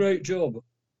Lamb did a great job.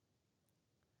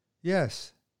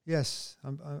 Yes.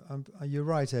 You're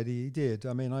right, Eddie. He did.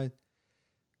 I mean, I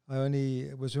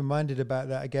only was reminded about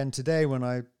that again today when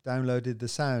I downloaded the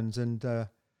sounds, and I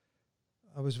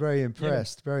was very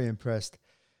impressed. Yeah. Very impressed.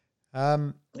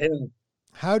 How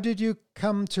did you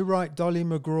come to write Dolly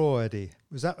McGraw, Eddie?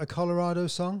 Was that a Colorado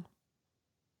song?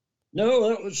 No,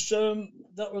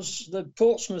 that was the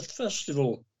Portsmouth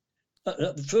Festival.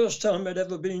 The first time I'd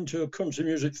ever been to a country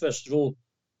music festival,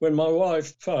 when my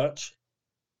wife Pat,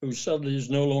 who sadly is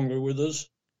no longer with us,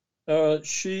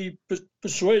 she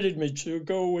persuaded me to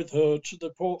go with her to the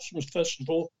Portsmouth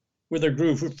Festival with a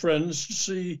group of friends to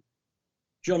see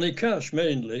Johnny Cash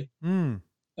mainly.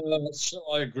 So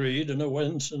I agreed, and I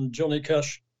went, and Johnny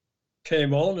Cash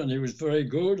came on, and he was very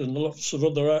good, and lots of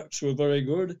other acts were very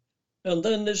good. And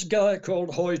then this guy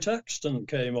called Hoyt Axton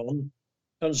came on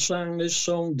and sang this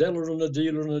song, "Della and a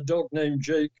Dealer and a Dog Named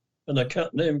Jake and a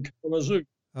Cat Named Kalamazoo."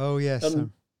 Oh, yes.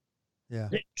 And yeah.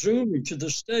 It drew me to the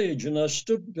stage, and I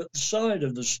stood at the side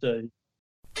of the stage.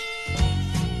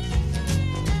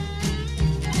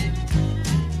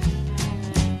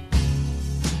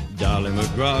 Dolly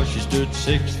McGraw, she stood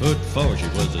 6'4". She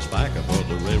was a spiker for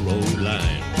the railroad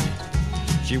line.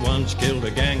 She once killed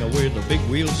a ganger with a big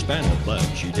wheel spanner, but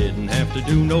she didn't have to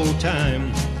do no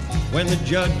time. When the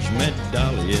judge met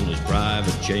Dolly in his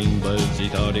private chambers, he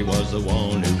thought he was the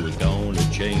one who was gonna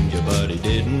change her, but he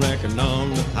didn't reckon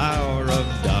on the power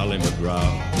of Dolly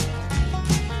McGraw.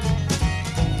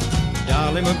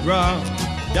 Dolly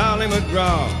McGraw, Dolly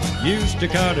McGraw, Used to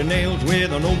cut her nails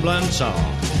with an old blunt saw.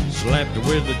 Slept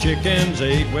with the chickens,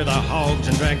 ate with the hogs,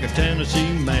 and drank a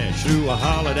Tennessee mash through a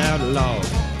hollowed out log.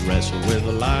 Wrestled with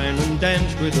a lion and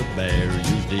danced with a bear.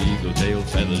 Used eagle tail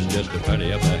feathers just to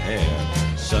putty up her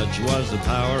hair. Such was the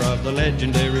power of the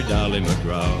legendary Dolly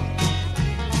McGraw.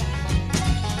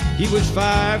 He was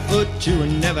 5'2"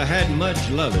 and never had much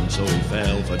loving, so he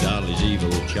fell for Dolly's evil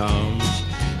charms.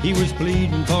 He was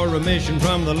pleading for remission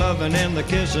from the loving and the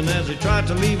kissing as he tried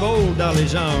to leave old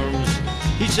Dolly's arms.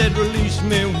 He said, "Release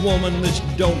me, woman, this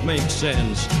don't make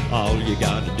sense. All you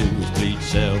gotta do is plead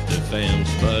self-defense."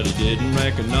 But he didn't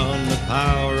reckon on the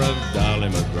power of Dolly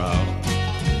McGraw.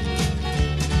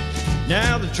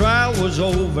 Now the trial was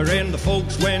over and the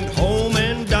folks went home,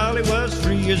 and Dolly was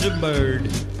free as a bird.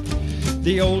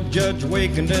 The old judge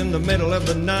wakened in the middle of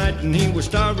the night, and he was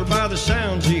startled by the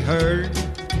sounds he heard.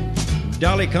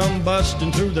 Dolly come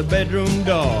busting through the bedroom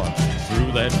door,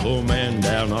 threw that poor man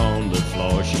down on the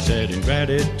floor. She said, "In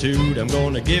gratitude, I'm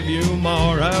gonna give you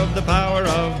more of the power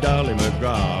of Dolly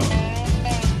McGraw."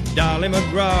 Dolly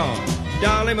McGraw,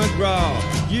 Dolly McGraw,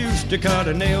 used to cut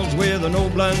her nails with an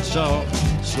old blunt saw.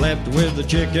 Slept with the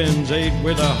chickens, ate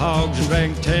with the hogs, and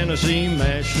drank Tennessee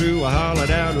mash through a hollowed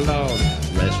out log.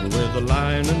 Wrestled with the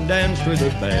lion and danced with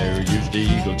the bear. Used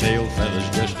eagle tail feathers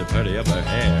just to putty up her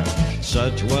hair.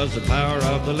 Such was the power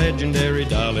of the legendary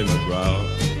Dolly McGraw.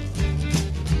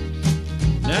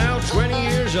 Now 20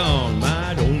 years on,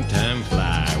 my don't time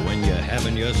fly when you're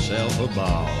having yourself a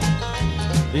ball.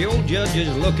 The old judge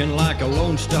is looking like a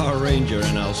Lone Star Ranger,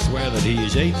 and I'll swear that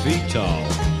he's 8 feet tall.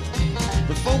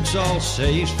 The folks all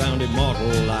say he's found immortal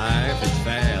life. It's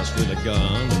fast with a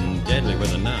gun and deadly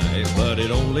with a knife, but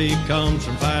it only comes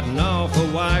from fighting off a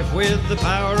wife with the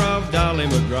power of Dolly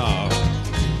McGraw.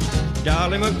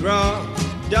 Dolly McGraw,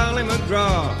 Dolly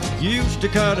McGraw, used to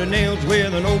cut her nails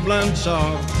with an old blunt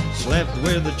saw. Slept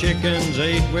with the chickens,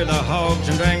 ate with the hogs,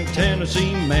 and drank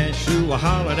Tennessee mash through a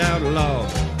hollowed out log.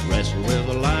 Wrestled with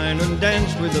a lion and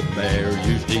danced with a bear.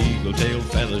 Used eagle tail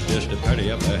feathers just to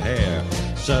putty up her hair.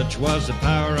 Such was the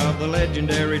power of the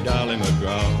legendary Dolly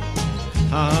McGraw.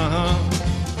 Ha ha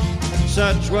ha.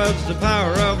 Such was the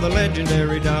power of the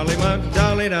legendary Dolly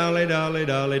Dolly Dolly Dolly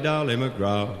Dolly Dolly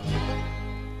McGraw.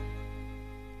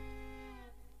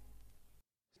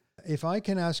 If I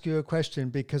can ask you a question,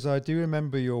 because I do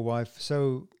remember your wife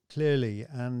so clearly,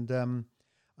 and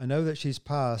I know that she's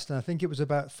passed, and I think it was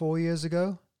about 4 years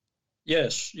ago.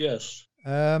 Yes, yes.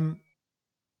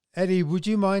 Eddie, would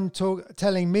you mind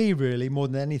telling me, really, more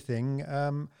than anything,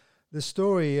 the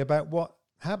story about what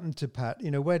happened to Pat? You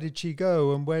know, where did she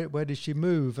go, and where did she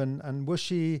move, and was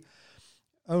she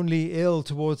only ill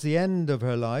towards the end of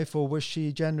her life, or was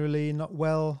she generally not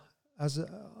well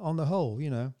on the whole? You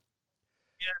know.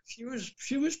 Yeah,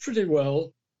 she was pretty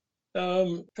well.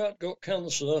 Pat got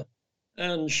cancer,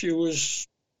 and she was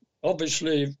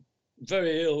obviously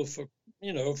very ill for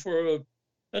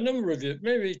a number of years,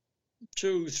 maybe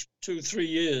two, 3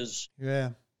 years.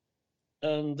 Yeah.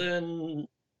 And then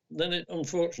it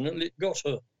unfortunately got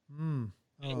her. Mm.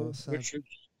 Oh, sad.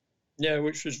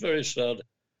 Which was very sad.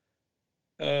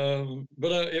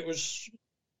 But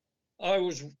I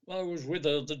was with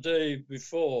her the day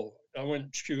before.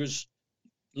 She was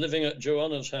living at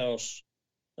Joanna's house,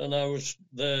 and I was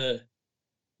there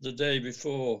the day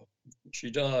before she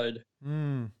died.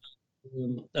 Mm.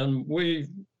 And we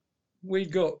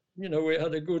got, we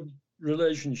had a good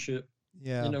relationship.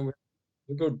 Yeah.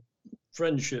 A good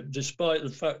friendship, despite the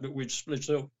fact that we'd split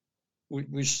up.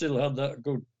 We still had that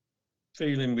good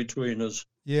feeling between us.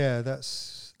 Yeah,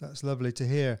 that's lovely to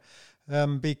hear.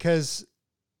 Because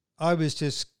I was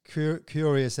just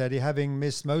curious, Eddie, having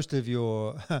missed most of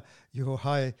your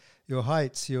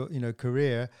heights, your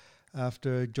career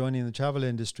after joining the travel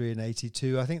industry in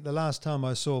 '82. I think the last time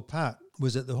I saw Pat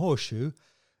was at the Horseshoe.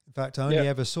 In fact, I only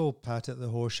ever saw Pat at the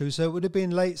Horseshoe. So it would have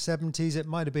been late 70s. It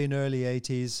might have been early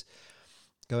 80s,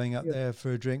 going up there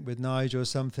for a drink with Nigel or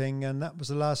something. And that was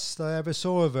the last I ever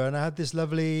saw of her. And I had this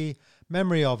lovely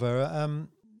memory of her.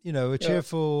 A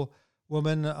cheerful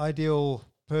woman, ideal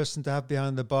person to have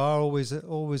behind the bar, always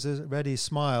a ready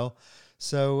smile.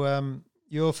 So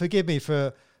you'll forgive me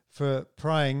for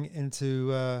prying into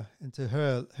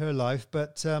her life,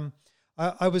 but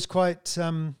I was quite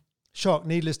shocked,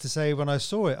 needless to say, when I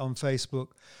saw it on Facebook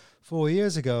 4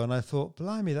 years ago, and I thought,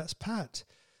 blimey, that's Pat.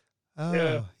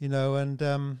 So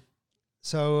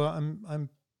I'm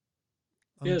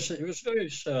yes, it was very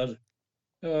sad.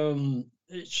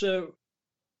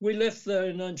 We left there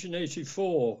in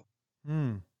 1984.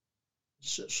 Mm.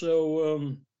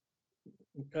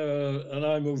 And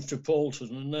I moved to Poulton,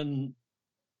 and then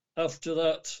after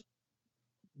that,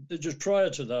 just prior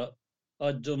to that,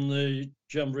 I'd done the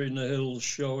Jamboree in the Hills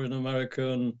show in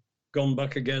America and gone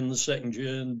back again the second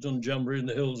year and done Jamboree in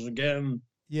the Hills again.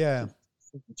 Yeah.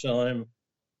 Time.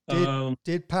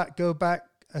 Did Pat go back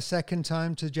a second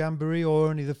time to Jamboree or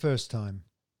only the first time?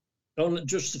 Only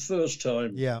just the first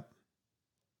time. Yeah.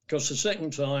 Because the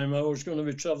second time I was going to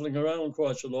be travelling around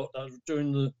quite a lot. I was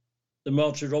doing the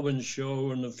Marty Robbins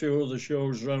show and a few other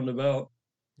shows round about.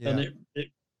 Yeah. And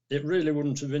it really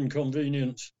wouldn't have been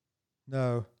convenient.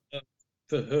 No.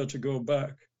 For her to go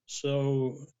back.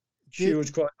 So she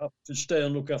was quite happy to stay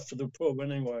and look after the pub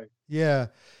anyway. Yeah.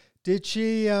 Did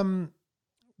she,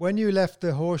 when you left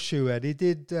the Horseshoe, Eddie,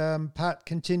 did Pat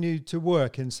continue to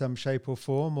work in some shape or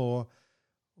form, or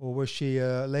was she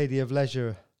a lady of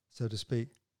leisure, so to speak?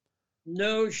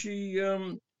 No, she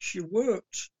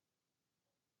worked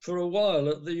for a while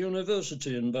at the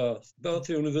university in Bath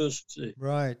University.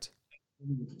 Right.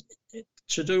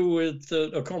 To do with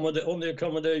on the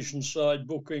accommodation side,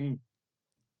 booking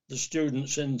the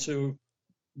students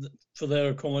for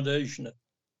their accommodation.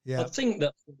 Yeah. I think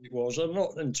that's what it was. I'm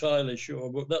not entirely sure,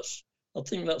 but I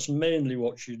think that's mainly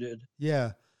what she did.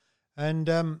 Yeah. And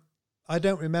I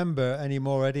don't remember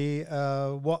anymore, Eddie,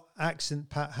 what accent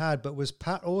Pat had, but was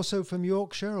Pat also from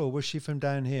Yorkshire or was she from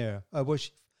down here?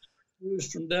 She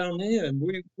was from down here, and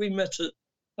we met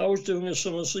I was doing a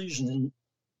summer season in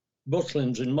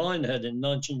Butlins in Minehead in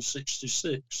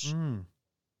 1966.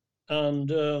 And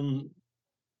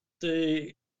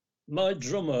my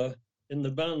drummer in the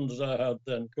band that I had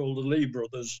then, called the Lee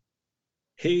Brothers,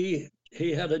 he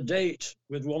had a date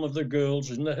with one of the girls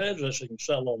in the hairdressing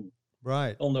salon,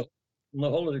 right, on the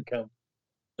holiday camp,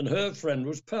 and her friend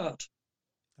was Pat,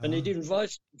 and he'd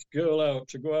invited this girl out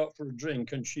to go out for a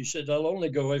drink, and she said, "I'll only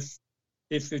go if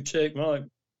you take my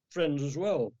friend as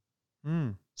well."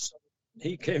 So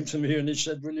he came to me and he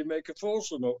said, "Will you make a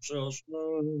foursome up?" So I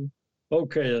said,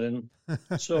 "Okay then."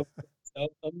 So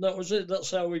and that was it.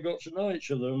 That's how we got to know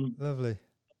each other. And, lovely.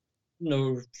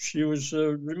 She was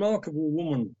a remarkable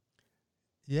woman.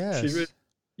 Yes.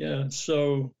 Yeah.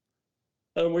 So,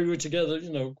 and we were together,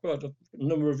 quite a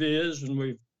number of years, and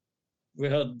we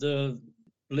had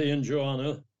Lee and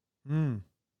Joanna.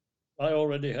 I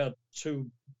already had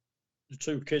the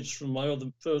two kids from my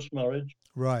first marriage.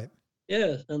 Right.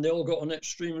 Yeah, and they all got on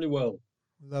extremely well.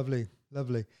 Lovely,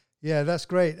 lovely. Yeah, that's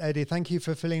great, Eddie. Thank you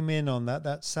for filling me in on that.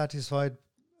 That satisfied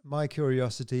my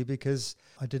curiosity because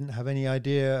I didn't have any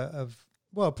idea of,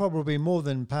 well, probably more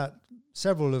than Pat,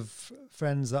 several of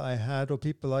friends that I had or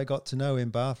people I got to know in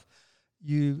Bath.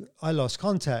 I lost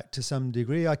contact to some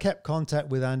degree. I kept contact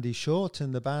with Andy Short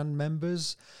and the band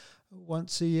members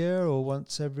once a year or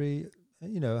once every,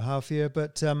 half year.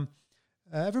 But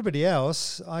everybody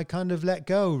else, I kind of let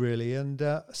go really. And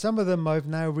some of them I've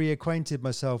now reacquainted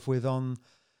myself with on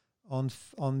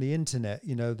the internet,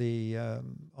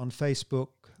 on Facebook.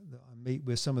 I meet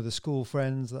with some of the school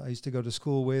friends that I used to go to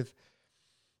school with.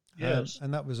 Yes.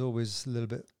 And that was always a little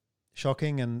bit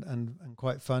shocking and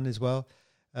quite fun as well,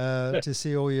 to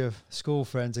see all your school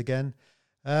friends again.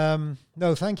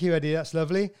 No, thank you, Eddie. That's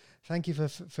lovely. Thank you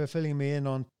for filling me in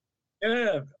on.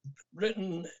 Yeah,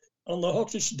 written on the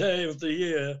hottest day of the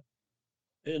year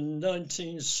in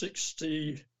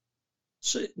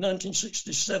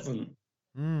 1967.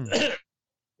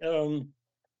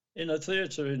 In a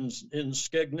theatre in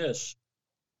Skegness,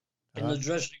 in the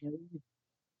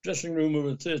dressing room of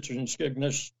a theatre in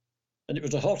Skegness, and it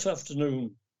was a hot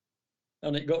afternoon,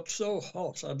 and it got so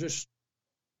hot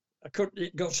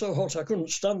it got so hot I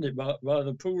couldn't stand it by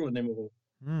the pool anymore.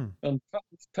 And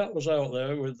Pat was out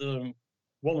there with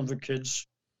one of the kids.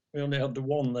 We only had the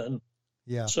one then.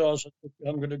 Yeah. So I said,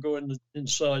 I'm going to go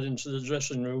inside into the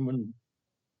dressing room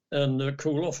and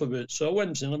cool off a bit. So I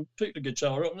went in and picked the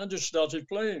guitar up and I just started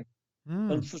playing.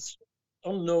 And for some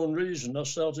unknown reason, I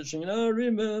started singing, "I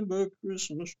Remember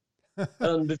Christmas."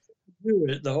 And before I knew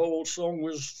it, the whole song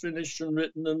was finished and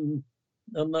written,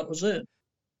 and that was it.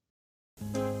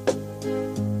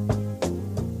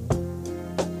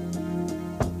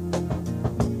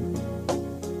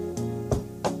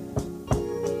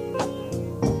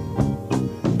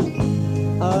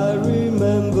 I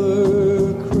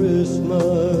remember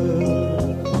Christmas,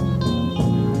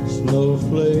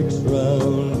 snowflakes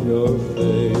round your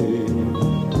face,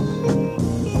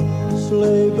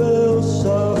 sleigh bells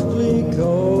softly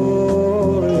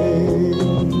calling,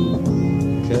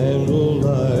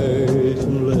 candlelight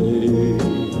and late,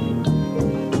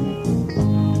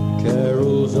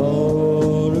 carols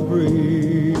on a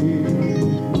breeze,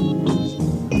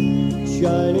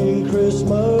 shining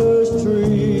Christmas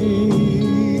trees.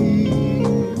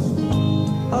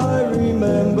 I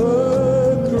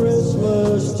remember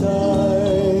Christmas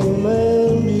time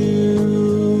and you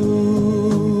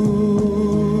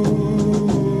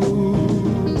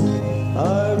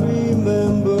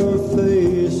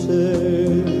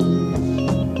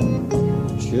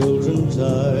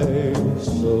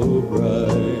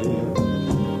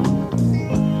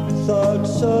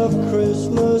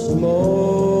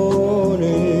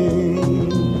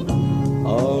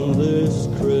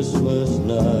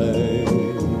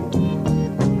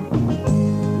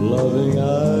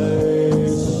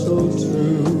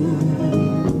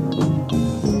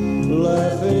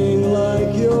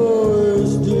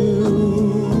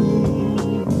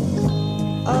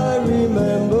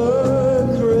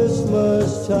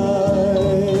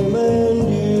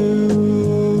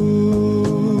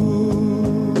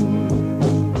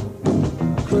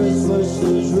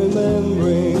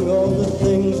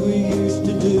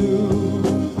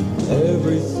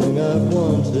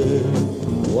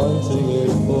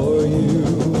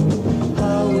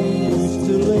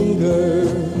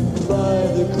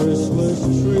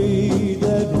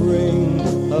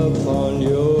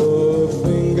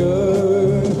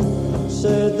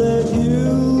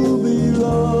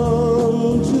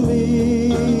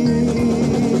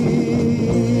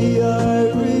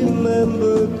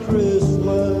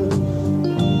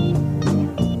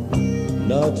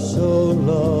not so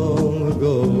long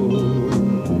ago,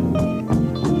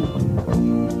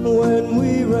 when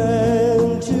we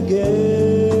ran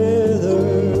together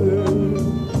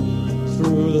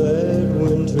through that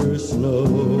winter snow.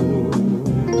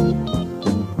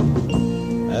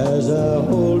 As I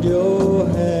hold your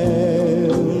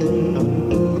hand,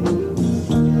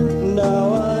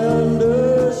 now I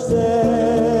understand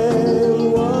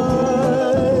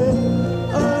why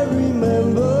I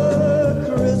remember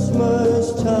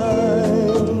Christmas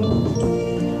time.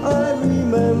 I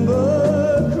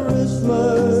remember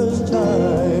Christmas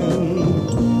time.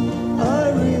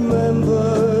 I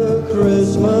remember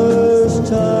Christmas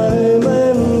time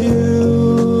and you.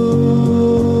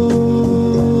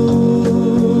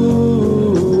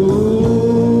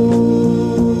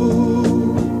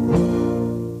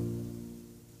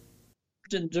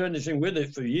 Didn't do anything with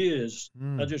it for years.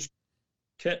 I just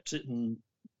kept it and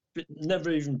never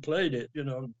even played it, you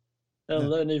know. And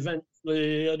then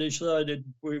eventually I decided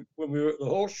when we were at the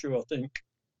Horseshoe, I think,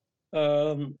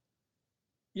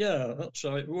 yeah, that's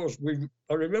how it was.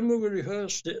 I remember we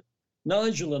rehearsed it.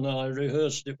 Nigel and I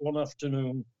rehearsed it one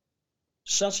afternoon,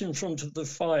 sat in front of the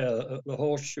fire at the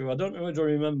Horseshoe. I don't know whether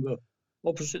you remember,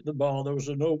 opposite the bar, there was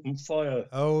an open fire.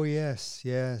 Oh, yes,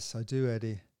 I do,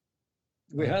 Eddie.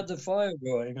 We had the fire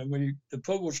going and the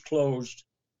pub was closed,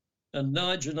 and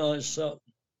Nigel and I sat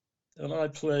and I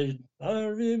played I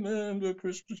Remember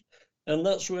Christmas, and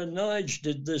that's when Nigel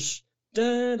did this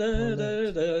da da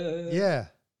da da. Yeah.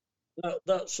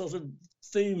 That sort of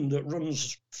theme that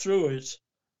runs through it,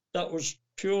 that was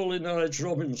purely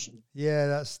Nigel Robinson. Yeah,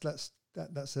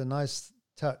 that's a nice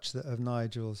touch of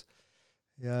Nigel's.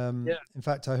 Yeah. In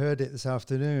fact, I heard it this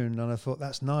afternoon and I thought,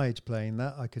 that's Nigel playing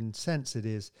that. I can sense it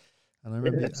is. And I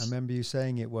remember you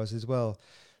saying it was as well.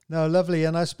 No, lovely.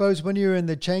 And I suppose when you were in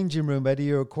the changing room, Eddie,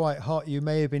 you were quite hot. You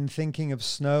may have been thinking of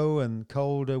snow and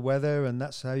colder weather, and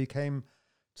that's how you came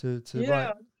to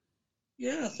write.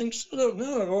 Yeah, I think so. I don't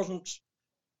know. I wasn't.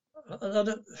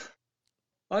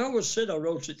 I always said I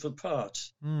wrote it for Pat.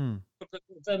 But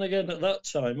then again, at that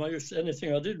time,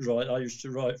 anything I did write, I used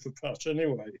to write for Pat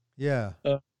anyway. Yeah.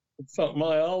 In fact,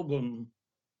 my album,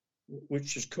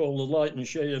 which is called The Light and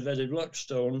Shade of Eddie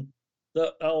Blackstone,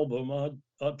 that album I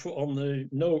put on the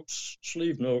notes,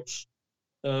 sleeve notes,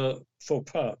 for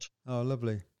Pat. Oh,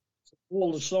 lovely.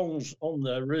 All the songs on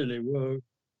there really were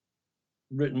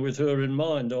written with her in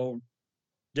mind, or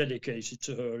dedicated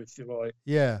to her, if you like.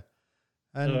 Yeah.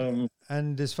 And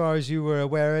as far as you were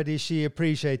aware, Eddie, she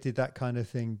appreciated that kind of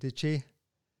thing, did she?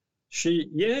 She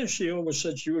always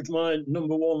said she was my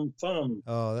number one fan.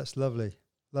 Oh, that's lovely.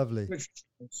 Lovely. Which,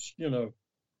 you know,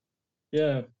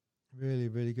 yeah. Really,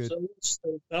 really good.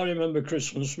 So I Remember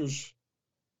Christmas was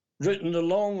written a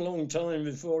long, long time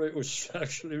before it was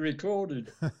actually recorded.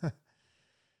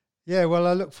 Yeah, well,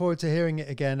 I look forward to hearing it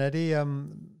again, Eddie.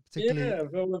 Particularly, yeah,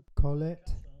 well,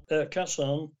 Colette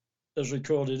Cassan has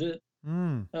recorded it,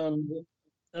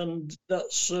 and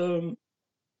that's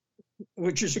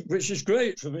which is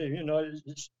great for me. You know,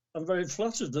 I'm very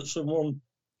flattered that someone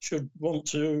should want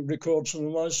to record some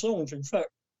of my songs. In fact,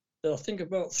 I think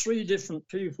about 3 different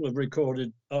people have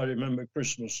recorded I Remember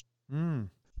Christmas.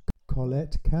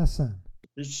 Colette Cassan.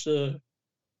 It's the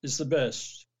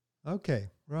best.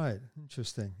 Okay, right,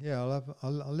 interesting. Yeah,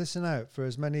 I'll listen out for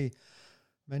as many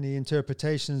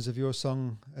interpretations of your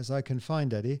song as I can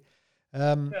find, Eddie.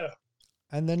 Yeah.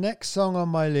 And the next song on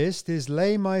my list is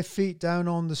Lay My Feet Down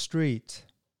on the Street.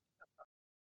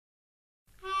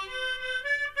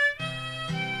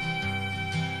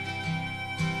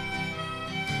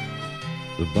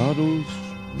 The bottle's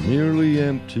nearly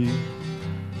empty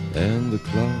and the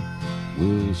clock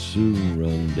will soon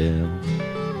run down.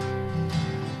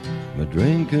 My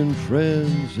drinking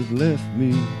friends have left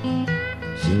me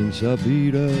since I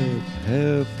beat up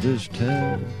half this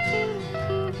town.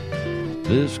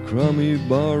 This crummy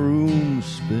barroom's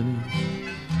spinning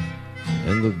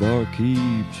and the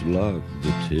barkeep's locked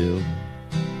the till.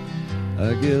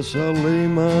 I guess I'll lay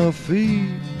my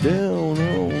feet down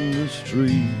on the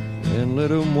street and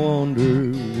let 'em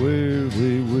wander where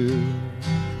they will.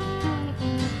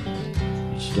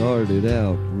 It started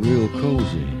out real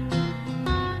cozy,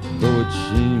 though it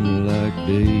seemed like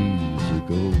days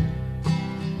ago.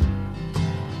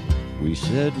 We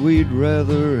said we'd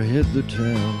rather hit the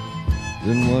town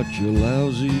than watch a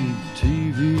lousy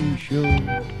TV show.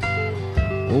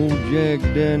 Old Jack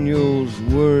Daniels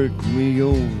worked me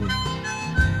over.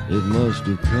 It must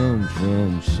have come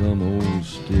from some old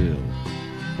still.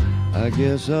 I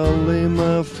guess I'll lay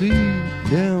my feet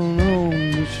down on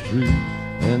the street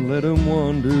and let 'em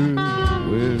wander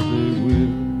where they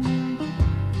will.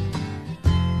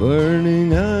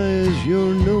 burning eyes,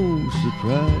 you're no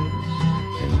surprise,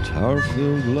 and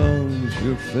tar-filled lungs,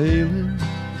 you're failing.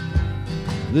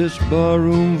 This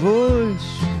barroom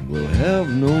voice will have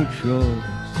no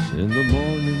choice in the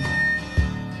morning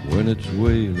when it's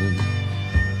wailing.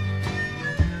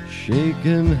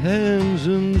 Shaking hands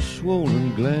and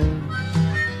swollen glands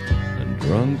and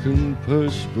drunken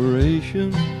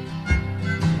perspiration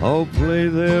all play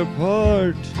their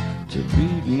part to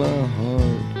beat my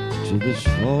heart to this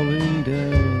falling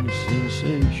down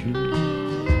sensation.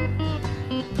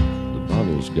 The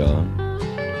bottle's gone,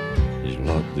 he's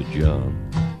locked the john.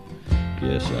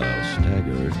 Guess I'll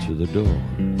stagger to the door.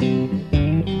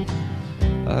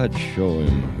 I'd show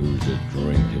him who's a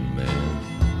drinking man,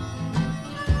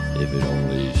 if it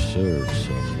only served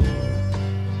some more.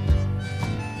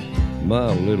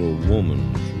 My little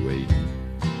woman's waiting,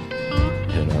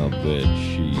 and I'll bet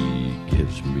she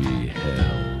gives me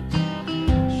hell.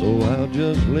 So I'll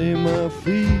just lay my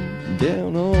feet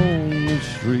down on the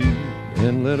street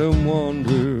and let 'em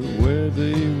wander where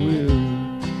they will.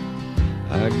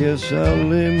 I guess I'll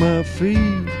lay my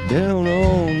feet down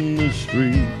on the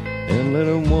street and let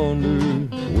 'em wander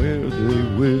where they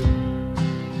will.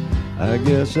 I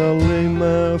guess I'll lay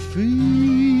my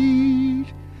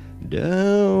feet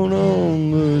down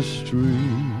on the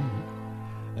street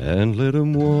and let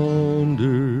 'em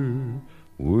wander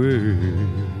where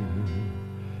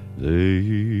they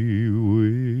will.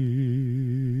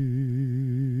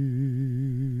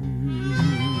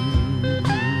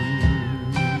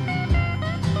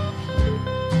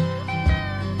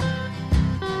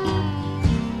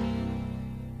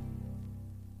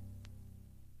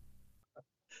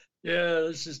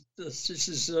 Yeah, this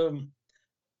is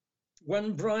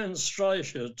when Brian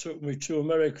Streicher took me to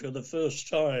America the first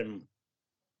time.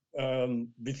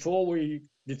 Before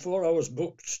I was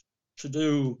booked to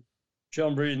do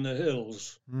Jamboree in the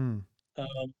Hills,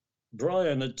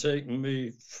 Brian had taken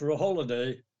me for a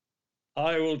holiday.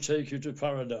 I will take you to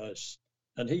paradise,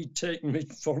 and he'd taken me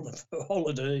for a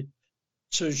holiday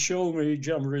to show me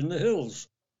Jamboree in the Hills.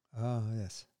 Ah,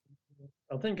 yes.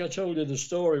 I think I told you the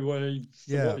story where he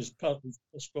forgot his patent.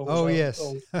 Oh, yes.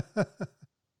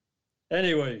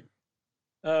 Anyway,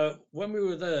 when we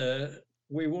were there,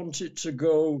 we wanted to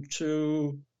go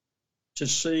to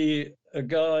see a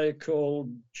guy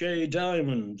called Jay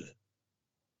Diamond,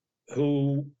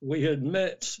 who we had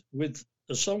met with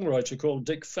a songwriter called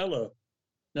Dick Feller.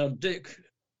 Now, Dick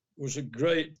was a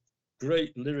great,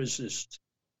 great lyricist,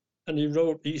 and he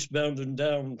wrote Eastbound and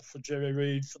Down for Jerry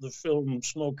Reed, for the film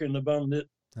Smoking the Bandit,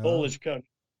 all this kind of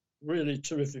really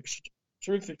terrific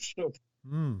stuff.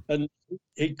 And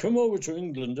he'd come over to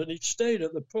England, and he'd stayed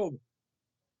at the pub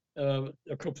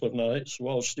a couple of nights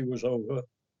whilst he was over.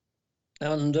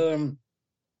 And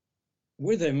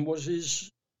with him was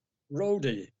his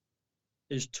roadie,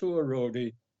 his tour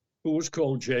roadie, who was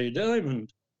called Jay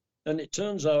Diamond. And it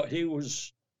turns out he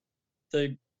was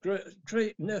the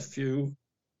great nephew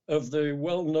of the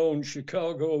well-known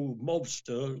Chicago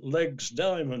mobster Legs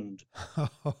Diamond,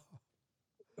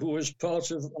 who was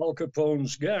part of Al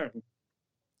Capone's gang.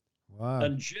 Wow.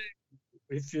 And Jay,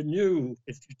 if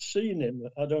you'd seen him,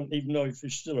 I don't even know if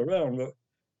he's still around, but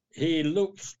he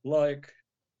looked like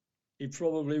he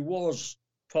probably was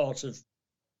part of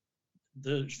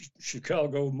the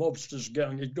Chicago mobsters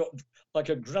gang. He'd got like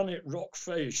a granite rock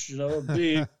face, a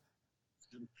beard,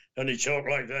 and he talked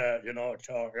like that, yeah.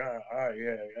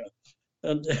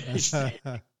 And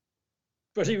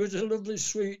but he was a lovely,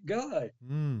 sweet guy.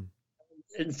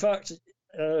 In fact,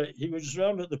 he was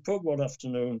round at the pub one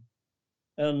afternoon,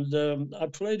 and I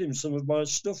played him some of my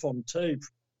stuff on tape,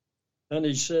 and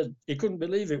he said he couldn't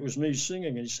believe it was me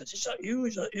singing. He said, "Is that you?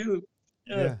 Is that you?"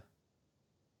 Yeah.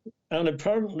 And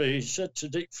apparently he said to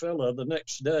Dick Feller the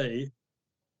next day,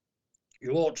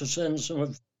 "You ought to send some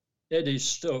of Eddie's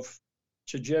stuff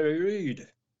to Jerry Reed."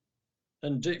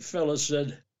 And Dick Feller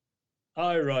said,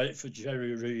 "I write for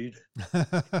Jerry Reed."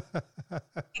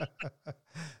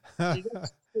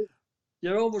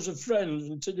 You're always a friend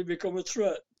until you become a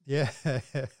threat. Yeah.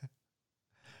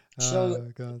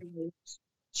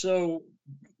 So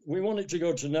we wanted to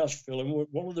go to Nashville, and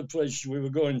one of the places we were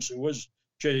going to was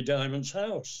Jay Diamond's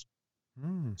house.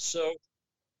 So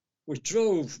we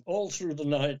drove all through the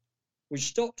night. We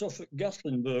stopped off at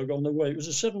Gatlinburg on the way. It was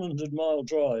a 700-mile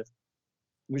drive.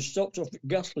 We stopped off at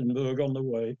Gatlinburg on the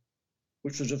way,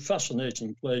 which was a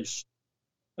fascinating place,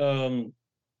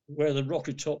 where the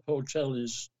Rocky Top Hotel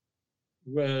is,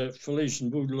 where Felice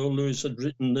and Boogaloo Lewis had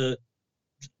written the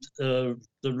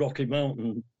Rocky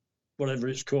Mountain, whatever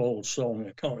it's called, song.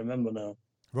 I can't remember now.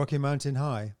 Rocky Mountain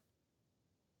High.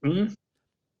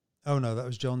 Oh no, that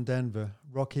was John Denver.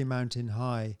 Rocky Mountain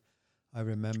High. I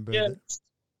remember. Yeah, that.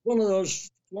 one of those.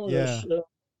 Yeah.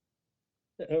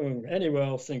 Anyway,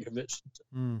 I'll think of it.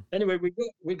 Mm. Anyway,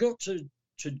 we got to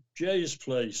Jay's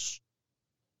place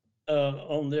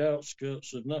on the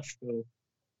outskirts of Nashville,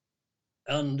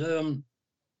 and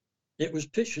it was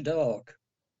pitch dark.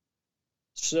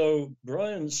 So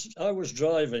I was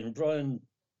driving. Brian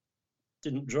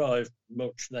didn't drive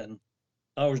much then.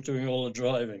 I was doing all the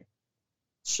driving.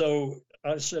 So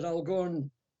I said, I'll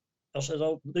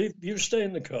leave, you stay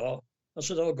in the car. I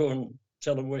said, I'll go and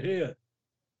tell them we're here.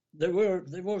 They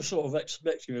were sort of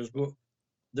expecting us, but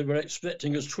they were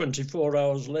expecting us 24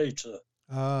 hours later.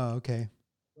 Ah, okay.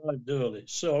 Arrived early.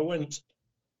 So I went,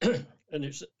 and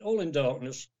it's all in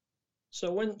darkness. So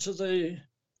I went to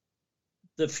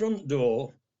the front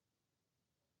door,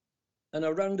 and I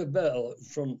rang the bell in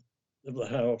front of the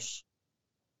house,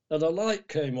 and a light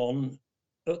came on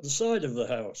at the side of the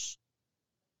house.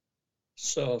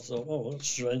 So I thought, oh, that's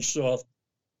strange. So I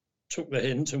took the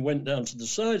hint and went down to the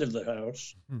side of the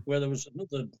house where there was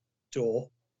another door,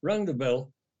 rang the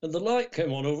bell, and the light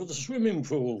came on over the swimming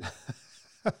pool.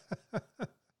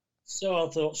 So I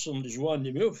thought, somebody's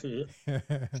winding me up here.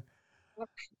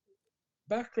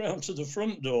 Back round to the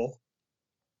front door,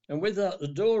 and with that, the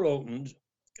door opened,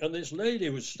 and this lady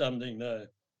was standing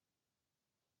there.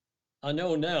 I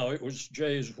know now it was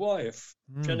Jay's wife,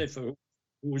 Jennifer,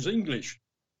 who was English.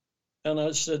 And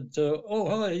I said, oh,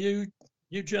 hi, you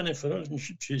Jennifer? And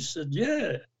she said,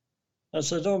 yeah. I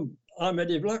said, oh, I'm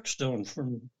Eddie Blackstone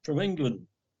from England.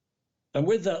 And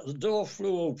with that, the door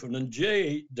flew open, and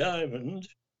Jay Diamond,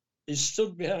 he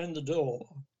stood behind the door,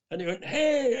 and he went,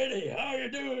 hey, Eddie, how you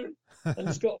doing? And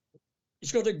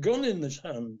he's got a gun in his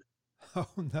hand. Oh,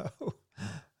 no.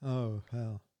 Oh,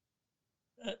 hell.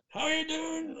 How you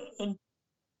doing?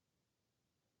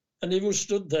 And he was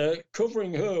stood there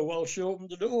covering her while she opened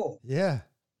the door. Yeah.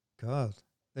 God.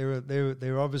 They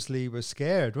were obviously were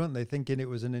scared, weren't they, thinking it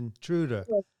was an intruder?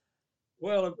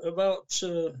 Well, about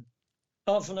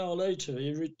half an hour later,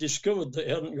 he discovered that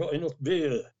he hadn't got enough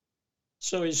beer.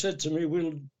 So he said to me,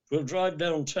 we'll drive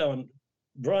downtown.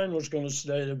 Brian was going to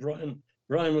stay there.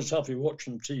 Brian was happy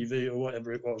watching TV or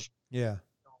whatever it was. Yeah.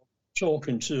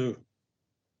 Talking to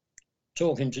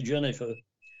Jennifer.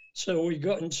 So we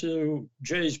got into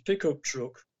Jay's pickup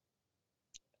truck,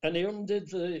 and he undid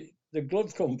the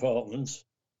glove compartment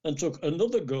and took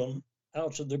another gun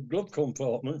out of the glove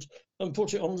compartment and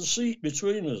put it on the seat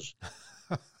between us.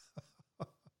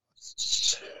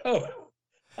 So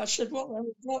I said, what the hell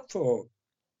is that for?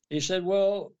 He said,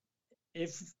 well,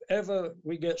 if ever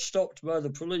we get stopped by the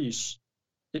police,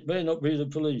 it may not be the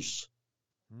police.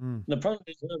 And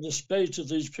apparently they had a spate of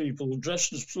these people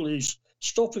dressed as police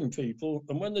stopping people,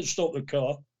 and when they stop the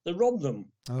car, they rob them.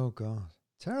 Oh, God.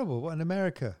 Terrible. What in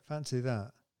America? Fancy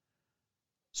that.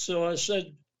 So I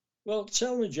said, well,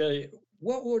 tell me, Jay,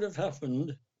 what would have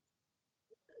happened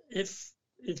if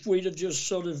we'd have just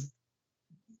sort of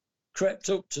crept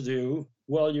up to you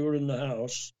while you were in the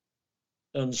house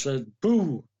and said,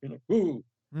 boo, boo.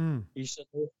 He said,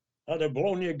 I'd have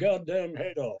blown your goddamn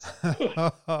head off.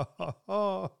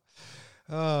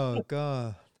 Oh,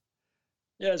 God.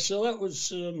 Yeah, so that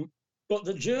was, but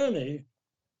the journey,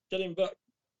 getting back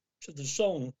to the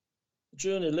song, the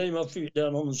journey, lay my feet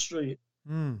down on the street,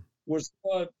 was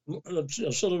quite a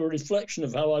sort of a reflection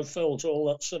of how I felt all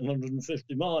that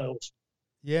 750 miles.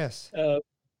 Yes.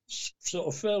 Sort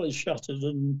of fairly shattered,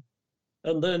 and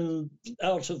then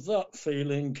out of that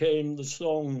feeling came the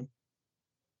song,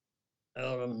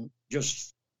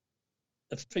 just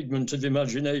a figment of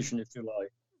imagination, if you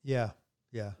like. Yeah,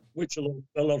 yeah. Which a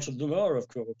lot of them are, of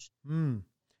course.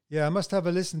 Yeah, I must have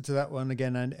a listen to that one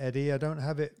again, and Eddie. I don't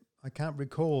have it. I can't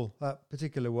recall that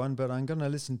particular one, but I'm going to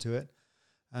listen to it.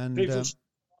 And people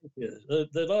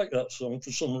they like that song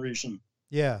for some reason.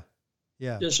 Yeah,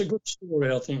 yeah. It's a good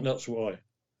story. I think that's why.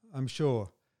 I'm sure.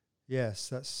 Yes,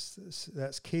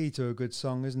 that's key to a good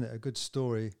song, isn't it? A good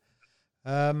story.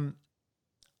 And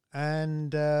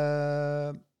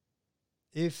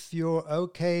if you're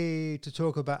okay to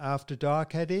talk about After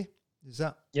Dark, Eddie, is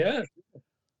that? Yeah.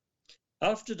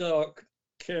 After Dark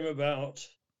came about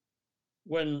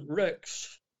when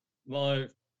Rex, my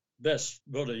best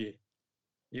buddy,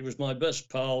 he was my best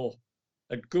pal,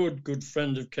 a good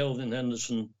friend of Kelvin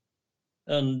Henderson.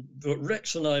 But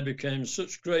Rex and I became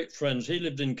such great friends. He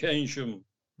lived in Keynsham,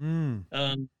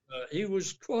 and he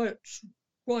was quite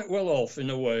well off in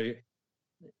a way,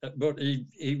 but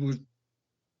he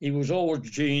was always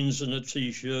jeans and a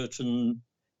T-shirt, and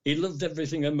he loved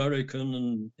everything American,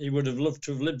 and he would have loved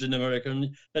to have lived in America.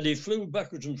 And he flew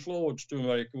backwards and forwards to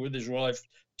America with his wife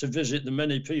to visit the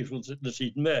many people that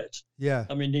he'd met. Yeah.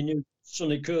 I mean, he knew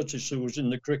Sonny Curtis, who was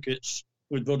in the Crickets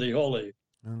with Buddy Holly.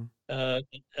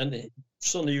 And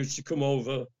Sonny used to come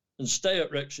over and stay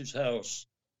at Rex's house.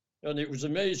 And it was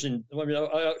amazing. I mean,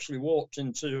 I actually walked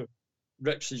into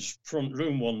Rex's front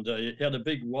room one day. He had a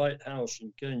big white house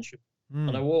in Keynsham.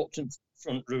 And I walked into the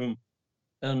front room,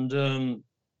 and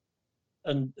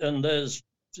there's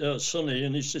Sonny,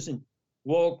 and he's sitting,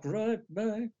 walk right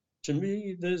back to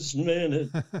me this minute.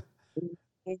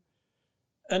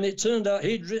 And it turned out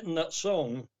he'd written that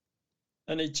song,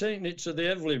 and he'd taken it to the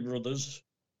Everly brothers,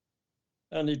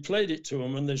 and he played it to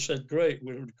them, and they said, great,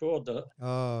 we'll record that.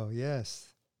 Oh,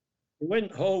 yes. He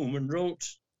went home and wrote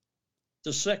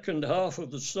the second half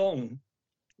of the song,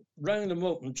 rang them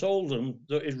up and told them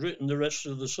that he'd written the rest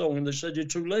of the song, and they said, you're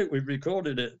too late, we've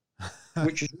recorded it,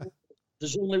 which is,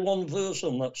 there's only one verse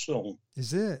on that song.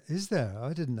 Is there? Is there?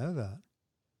 I didn't know that.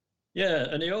 Yeah,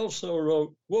 and he also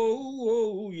wrote, whoa,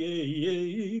 whoa, yeah,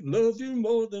 yeah, love you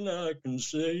more than I can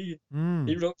say.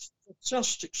 He wrote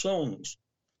fantastic songs.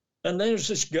 And there's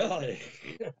this guy,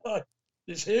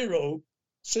 this hero,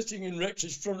 sitting in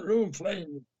Rex's front room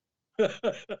playing.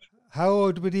 How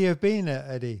old would he have been,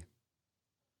 Eddie?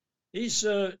 He's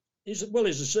the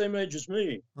same age as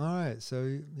me. All right,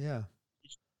 so yeah.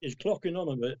 He's clocking on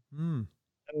a bit.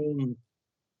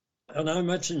 And I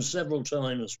met him several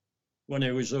times when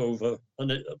he was over,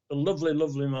 and a lovely,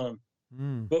 lovely man.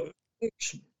 But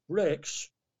Rex,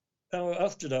 how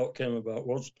After Dark came about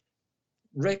was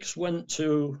Rex went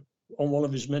on one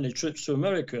of his many trips to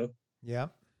America. Yeah.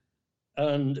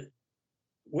 And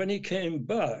when he came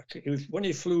back, when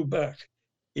he flew back,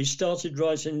 he started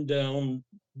writing down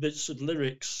bits of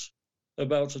lyrics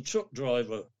about a truck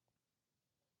driver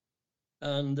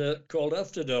and called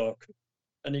After Dark.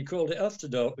 And he called it After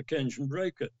Dark, the Keynsham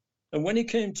Breaker. And when he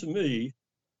came to me,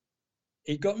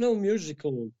 he got no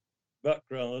musical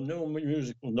background and no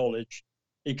musical knowledge.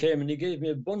 He came and he gave me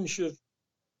a bunch of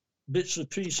bits and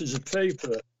pieces of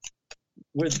paper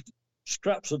with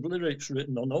scraps of lyrics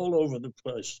written on all over the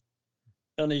place.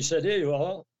 And he said, here you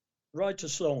are, write a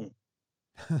song.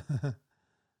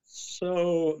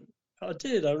 So I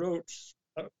did. I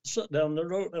sat down and I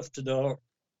wrote After Dark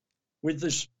with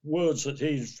these words that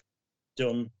he's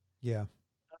done. Yeah.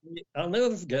 I'll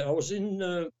never forget, I was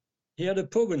he had a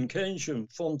pub in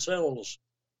Keynsham, Fontell's,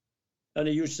 and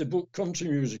he used to book country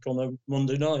music on a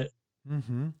Monday night.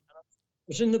 I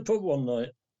was in the pub one night,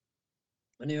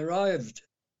 and he arrived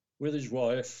with his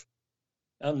wife,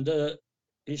 and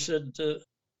he said,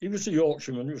 he was a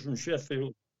Yorkshireman, he was from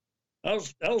Sheffield.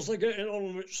 How's they getting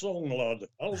on with song, lad?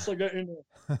 How's they getting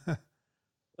on?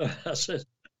 I said,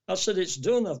 it's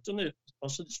done, I've done it. I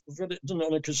said, I've got it done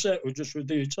on a cassette just with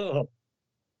the guitar.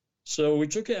 So we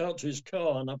took it out to his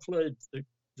car, and I played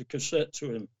the cassette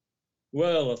to him.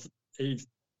 Well, I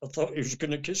thought he was going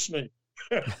to kiss me.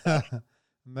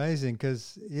 Amazing,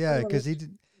 because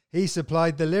he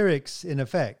supplied the lyrics in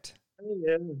effect.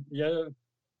 Yeah.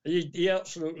 He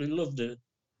absolutely loved it.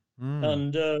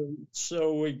 And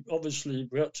so we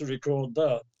had to record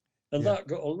that. And that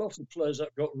got a lot of plays.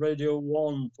 That got Radio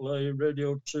 1 play,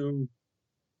 Radio 2,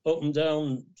 up and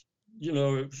down. You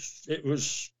know, it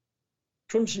was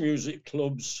country music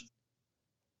clubs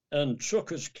and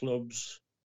truckers clubs.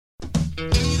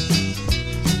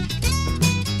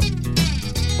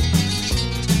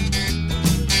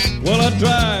 Well, I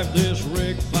drive this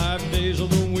rig 5 days of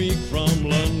the week from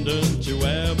London to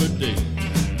Aberdeen,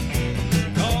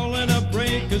 calling up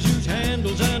breakers whose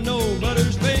handles I know, but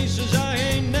whose faces I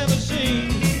ain't never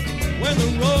seen. When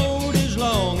the road is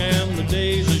long and the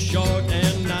days are short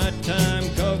and nighttime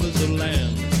covers the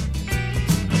land,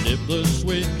 I dip the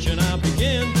switch and I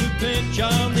begin to pinch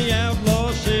on the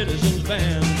Outlaw Citizens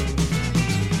Band.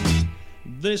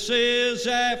 This is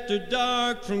After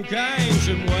Dark from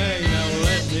Keynsham Way. Now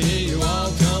let me hear you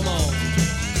all come on.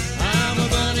 I'm a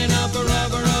burning up a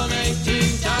rubber on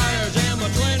 18 tires and my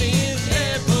 20-inch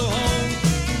head for home.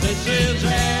 This is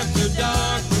After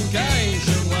Dark from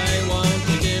Keynsham Way. Won't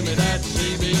you give me that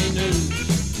CB news?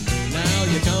 Now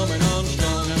you're coming on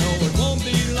strong. I know it won't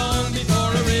be long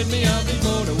before I rid me of these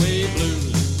motorway blues.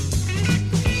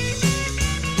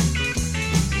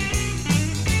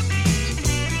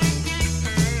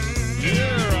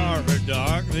 You're After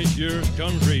Dark, this year's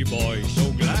country boy,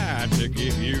 so glad to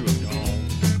give you a call.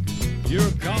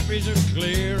 Your coffees are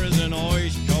clear as an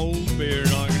ice-cold beer,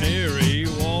 like an eerie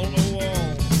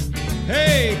wall-to-wall.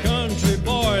 Hey, country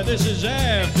boy, this is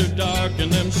After Dark,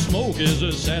 and them smokies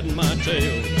are setting my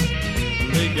tail.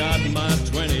 They got my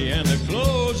 20 and they're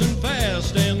closing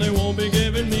fast, and they won't be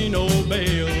giving me no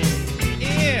bail.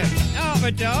 Yeah,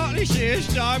 After dark, this here's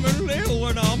Diamond Lil,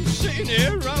 and I'm sitting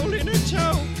here rolling a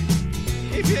toe.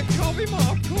 If you copy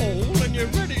my call and you're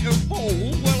ready to fall,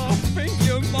 well, I think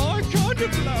you're my kind of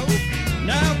blow.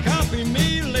 Now copy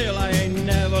me, Lil, I ain't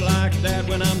never like that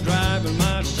when I'm driving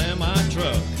my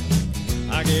semi-truck.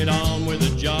 I get on with the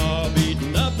job,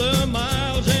 eating up the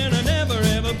miles, and I never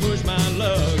ever push my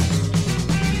luck.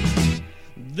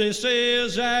 This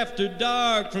is After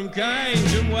Dark from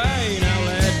Kingston Way. Now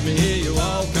let me hear you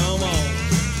all come on.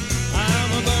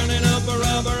 I'm a burning up a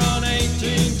rubber on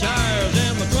 18 tires,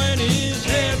 and my 20s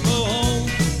head for home.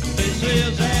 This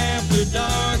is After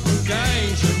Dark from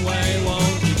Kingston Way.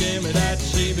 Won't you give me that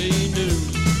CB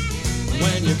news?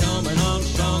 When you're coming on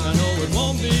strong, I know it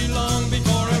won't be long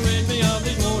before I rid me of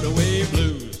these motorway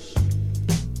blues.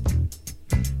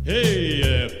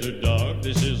 Hey, After Dark,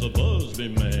 this is a Busby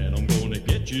man. I'm gonna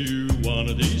get you one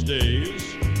of these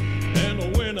days.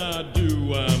 And when I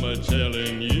do, I'm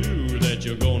a-telling you that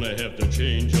you're gonna have to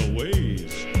change your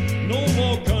ways. No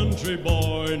more country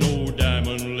boy, no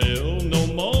Diamond Lil, no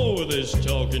more of this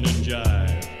talking and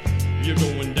jive. You're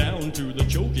going down to the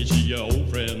chokey, see your old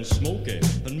friend Smokey,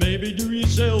 and maybe do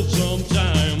yourself some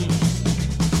time.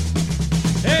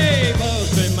 Hey,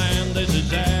 Busby man, this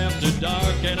is After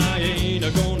Dark, and I ain't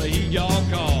a-gonna heed your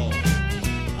call.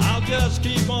 I'll just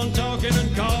keep on talking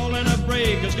and calling a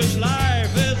breakers, 'cause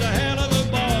life is a hell of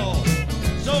a ball.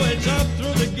 So it's up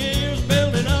through the gears,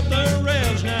 building up the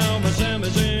revs. Now my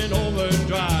Sammy's in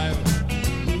overdrive.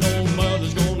 No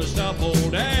mother's gonna stop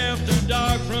old After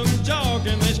Dark from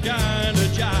talking this kind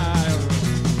of jive.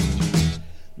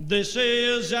 This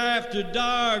is After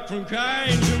Dark from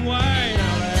Kingston Way.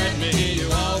 Now let me hear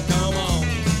you all come on.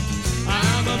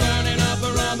 I'm a burning up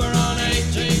a rubber on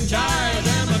 18 tires,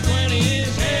 and my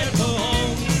 20s head for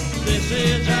home. This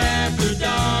is After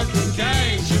Dark from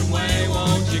Kingston Way.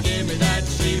 Won't you give me that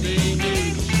CB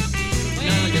news?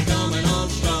 Now you're coming on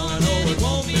strong. I know it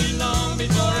won't be long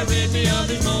before I rid me of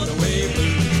this motorway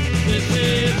blues. This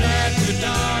is After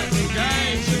Dark from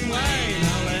Kingston Way.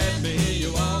 Now let me hear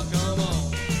you all come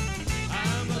on.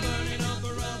 I'm a burning up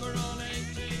a rubber on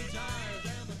 18 tires,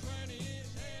 and my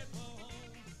 20s head for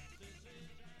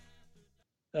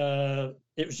home.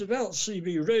 It was about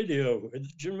CB radio. Do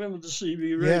you remember the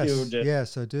CB radio Yes, day?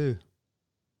 yes, I do.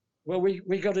 Well,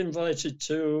 we got invited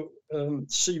to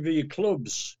CB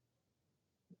clubs,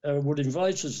 would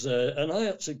invite us there, and I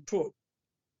had to put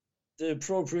the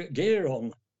appropriate gear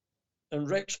on. And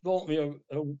Rex bought me a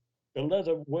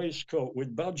leather waistcoat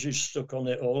with badges stuck on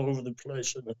it all over the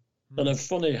place, and a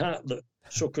funny hat that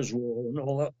suckers wore, and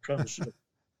all that kind of stuff.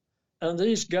 And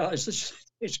these guys,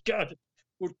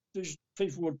 these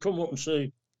people would come up and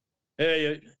say,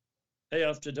 hey,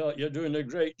 After Dark, you're doing a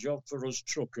great job for us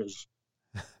truckers.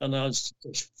 And I'd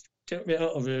say, get me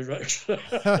out of here, Rex.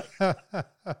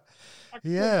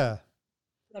 Yeah.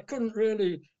 I couldn't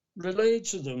really relate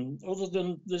to them other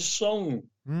than this song.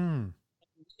 Mm.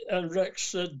 And Rex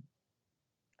said,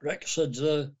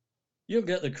 you'll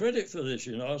get the credit for this,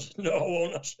 you know. I said, no, I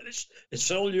won't. I said,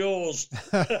 it's all yours.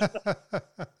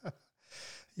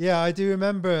 Yeah, I do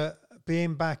remember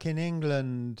being back in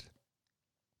England.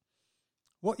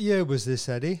 What year was this,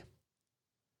 Eddie?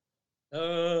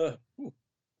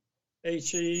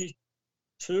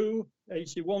 82,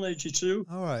 81, 82.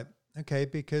 All right. Okay,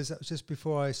 because that was just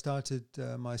before I started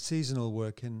my seasonal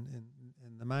work in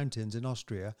the mountains in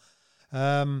Austria.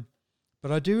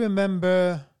 But I do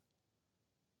remember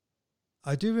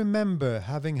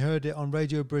having heard it on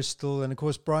Radio Bristol, and of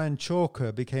course Brian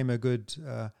Chalker became a good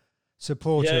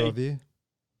supporter of you.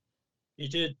 He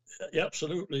did,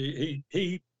 absolutely.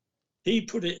 He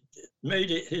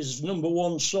made it his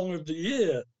 #1 song of the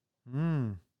year.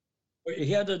 Mm. But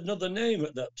he had another name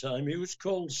at that time. He was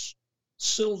called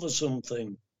Silver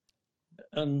something,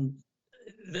 and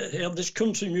he had this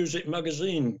country music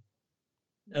magazine,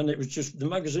 and it was just, the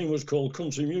magazine was called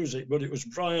Country Music, but it was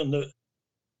Brian that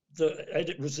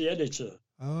was the editor.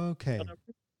 Okay. And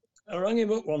I rang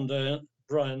him up one day,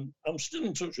 Brian. I'm still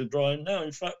in touch with Brian now.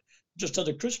 In fact, just had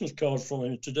a Christmas card from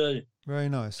him today. Very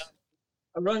nice.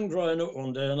 I rang Brian up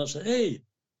one day and I said, hey,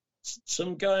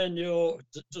 some guy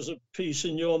does a piece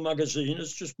in your magazine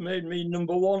has just made me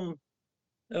 #1.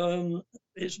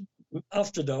 It's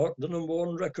After Dark, the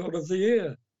 #1 record of the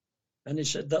year. And he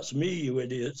said, that's me, you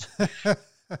idiot.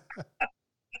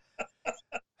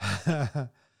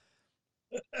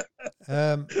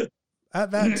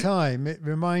 At that time, it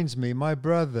reminds me, my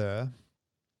brother,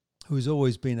 who's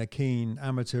always been a keen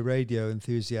amateur radio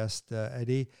enthusiast,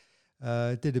 Eddie,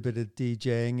 did a bit of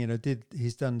DJing,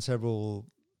 he's done several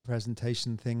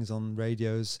presentation things on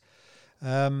radios.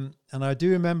 And I do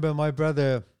remember my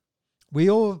brother, we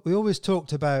always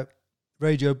talked about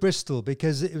Radio Bristol,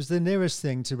 because it was the nearest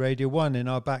thing to Radio 1 in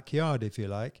our backyard, if you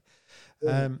like.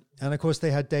 Yeah. And of course,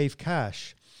 they had Dave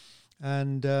Cash,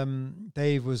 and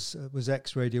Dave was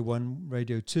ex Radio 1,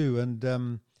 Radio 2,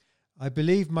 and I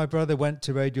believe my brother went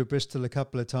to Radio Bristol a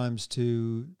couple of times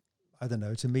to, I don't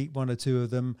know, to meet one or two of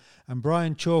them. And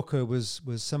Brian Chalker was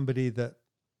somebody that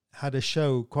had a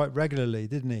show quite regularly,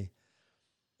 didn't he?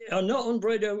 Yeah, not on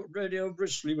Radio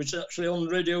Bristol. He was actually on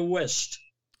Radio West.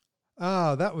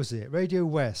 Ah, that was it. Radio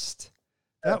West.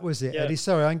 That was it, yeah. Eddie.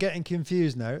 Sorry, I'm getting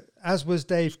confused now. As was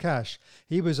Dave Cash.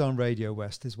 He was on Radio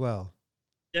West as well.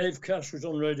 Dave Cash was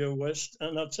on Radio West,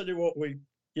 and I'll tell you what, they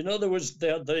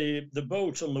had the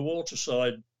boat on the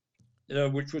waterside,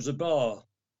 which was a bar.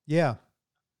 Yeah.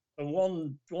 And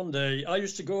one day, I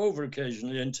used to go over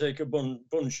occasionally and take a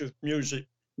bunch of music,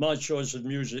 my choice of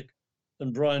music,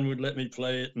 and Brian would let me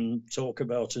play it and talk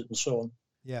about it and so on.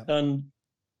 Yeah. And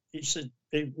he said,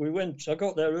 I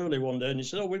got there early one day, and he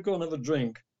said, oh, we'll go and have a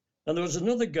drink. And there was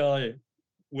another guy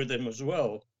with him as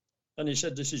well. And he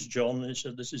said, this is John. And he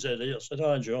said, this is Eddie. I said,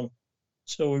 hi, John.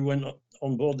 So we went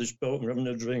on board this boat and were having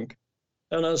a drink.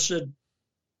 And I said,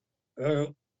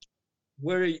 Brian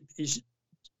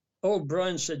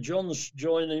said, John's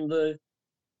joining the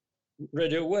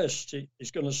Radio West.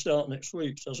 He's going to start next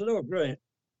week. So I said, oh, great.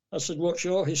 I said, what's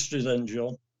your history then,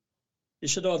 John? He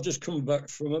said, I've just come back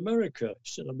from America. He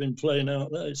said, I've been playing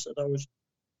out there. He said, I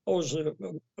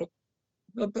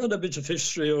had a bit of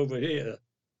history over here.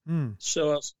 Mm.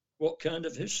 So I said, what kind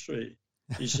of history?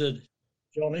 He said,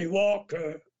 Johnny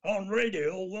Walker on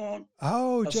Radio 1.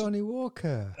 Oh, Johnny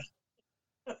Walker.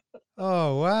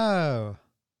 Oh, wow.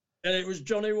 And it was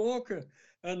Johnny Walker.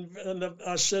 And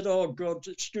I said, oh, God,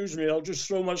 excuse me, I'll just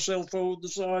throw myself over the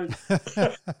side.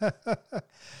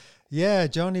 Yeah,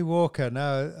 Johnny Walker.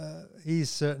 Now, he's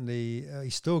certainly,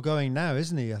 he's still going now,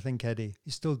 isn't he? I think, Eddie.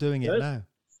 He's still doing it now.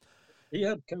 He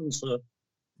had cancer.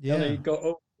 Yeah. And he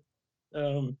got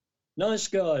nice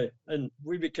guy. And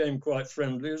we became quite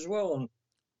friendly as well. And,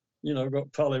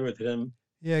 got pally with him.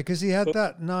 Yeah, because he had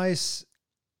that nice,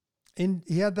 what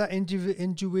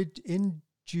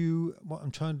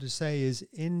I'm trying to say is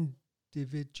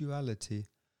individuality.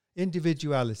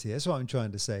 That's what I'm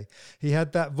trying to say. He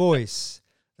had that voice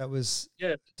that was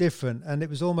different, and it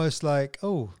was almost like,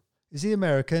 oh, is he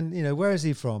American? Where is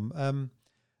he from?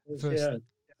 Yeah.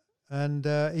 And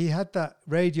he had that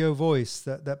radio voice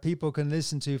that people can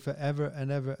listen to forever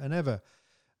and ever and ever.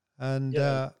 And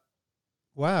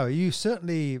wow, you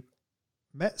certainly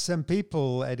met some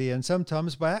people, Eddie, and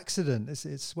sometimes by accident.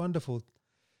 It's wonderful.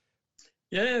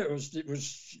 Yeah, it was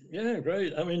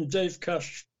great. I mean, Dave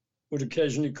Cash would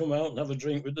occasionally come out and have a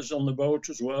drink with us on the boat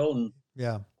as well, and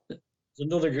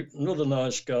another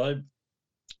nice guy.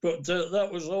 But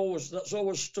that's always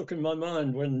stuck in my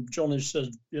mind when Johnny said,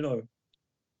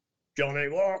 Johnny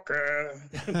Walker.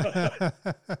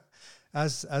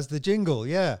 as the jingle,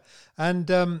 yeah. And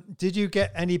did you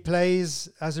get any plays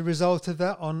as a result of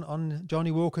that on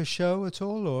Johnny Walker's show at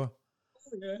all, or?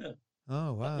 Oh, yeah.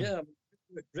 Oh, wow. Yeah,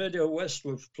 Radio West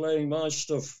was playing my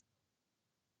stuff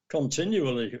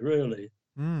continually, really.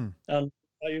 Mm. And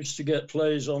I used to get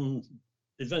plays on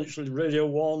eventually Radio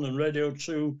 1 and Radio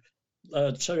 2.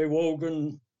 Terry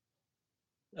Wogan.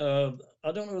 I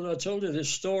don't know whether I told you this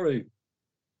story.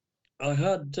 I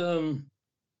had, there's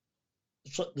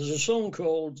a song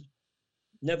called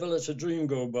Never Let a Dream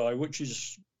Go By, which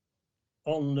is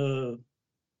on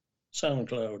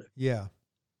SoundCloud. Yeah.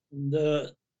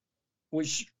 And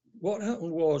what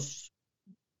happened was,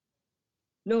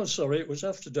 it was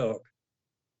After Dark.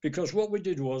 Because what we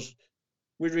did was,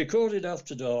 we recorded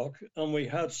After Dark, and we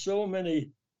had so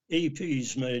many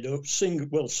EPs made up,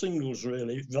 singles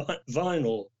really,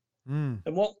 vinyl. Mm.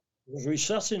 And what was, we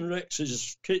sat in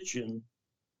Rex's kitchen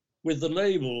with the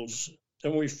labels,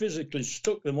 and we physically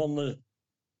stuck them on the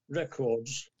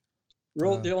records,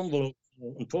 wrote the envelope,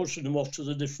 and posted them off to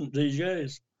the different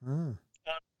DJs. Mm.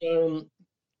 And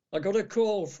I got a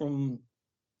call from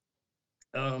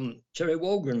Terry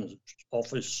Wogan's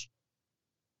office.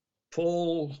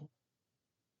 Paul,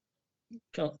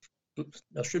 I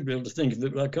should be able to think of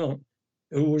it, but I can't.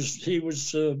 He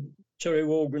was Terry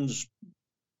Wogan's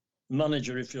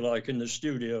manager, if you like, in the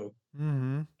studio.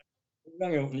 Mm-hmm. He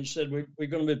rang up and he said, we're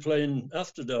going to be playing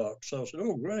After Dark. So I said,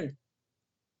 oh, great.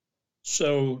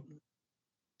 So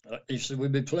he said, we'll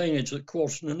be playing it at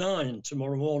 9:15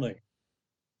 tomorrow morning.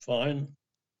 Fine.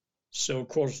 So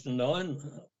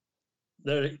 9:15,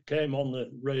 there it came on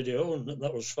the radio, and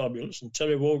that was fabulous. And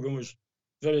Terry Wogan was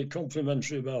very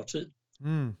complimentary about it.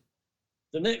 Mm.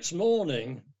 The next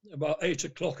morning, about 8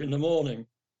 o'clock in the morning,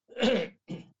 the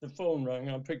phone rang.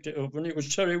 I picked it up, and it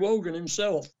was Terry Wogan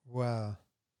himself. Wow.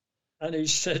 and he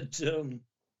said,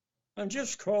 I'm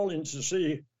just calling to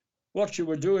see what you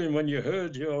were doing when you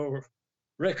heard your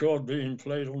record being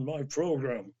played on my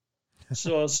program.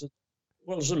 So I said,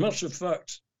 well, as a matter of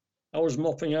fact, I was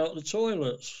mopping out the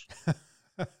toilets.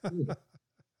 I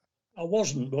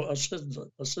wasn't, but I said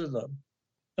that.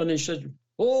 And he said,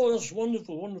 oh, that's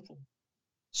wonderful, wonderful.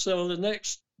 So the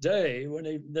next day, when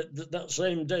that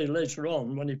same day later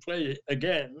on, when he played it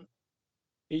again,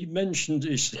 he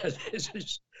said,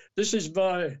 this is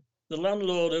by the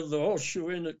landlord of the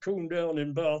Horseshoe Inn at Coombe Down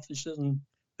in Bath. He said, and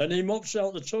he mops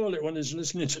out the toilet when he's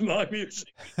listening to my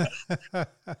music.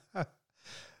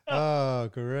 Oh,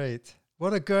 great.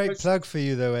 What a great plug for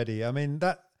you, though, Eddie. I mean,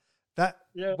 that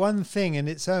one thing in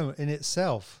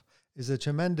itself is a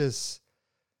tremendous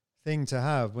thing to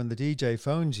have when the DJ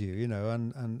phones you, you know,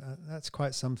 and that's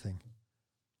quite something.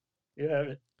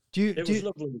 Yeah, it was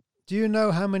lovely. Do you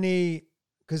know how many,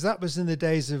 because that was in the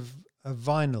days of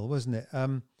vinyl, wasn't it?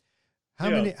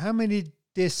 How many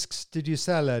discs did you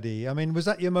sell, Eddie? I mean, was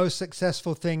that your most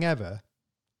successful thing ever?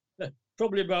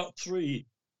 Probably about 3.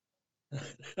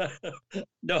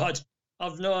 No,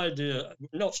 I've no idea.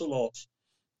 Not a lot.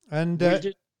 And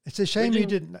it's a shame you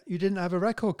didn't have a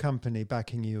record company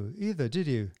backing you either, did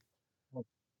you?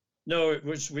 No,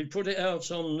 we put it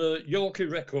out on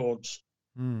Yorkie Records.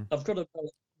 Mm. I've got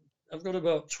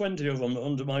about 20 of them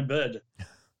under my bed.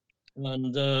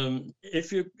 And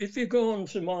if you go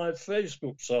onto my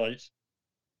Facebook site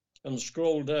and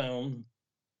scroll down,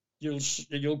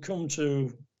 you'll come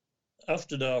to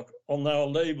After Dark on our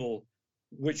label,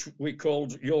 which we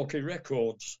called Yorkie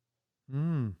Records.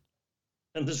 Mm.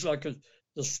 And there's like a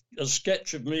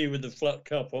sketch of me with the flat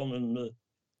cap on, and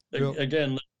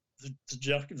again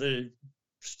the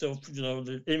stuff, you know,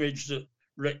 the image that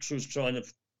Rex was trying to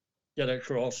get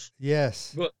across.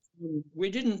 Yes, but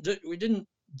we didn't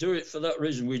do it for that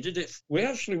reason. We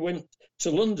actually went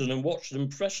to London and watched them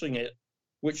pressing it,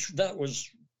 it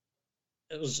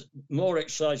was more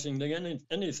exciting than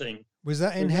anything. Was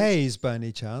that in Hayes by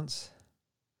any chance?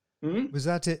 Was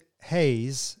that at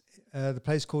Hayes, the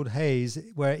place called Hayes,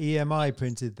 where EMI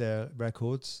printed their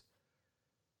records?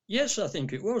 Yes, I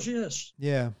think it was, yes.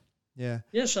 Yeah.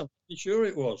 Yes, I'm sure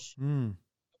it was. Mm.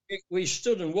 We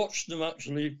stood and watched them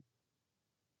actually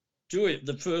do it,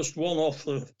 the first one off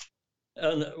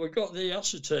and we got the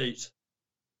acetate,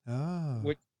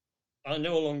 which I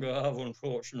no longer have,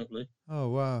 unfortunately. Oh,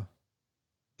 wow.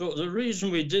 But the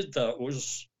reason we did that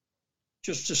was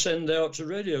just to send out to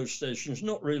radio stations,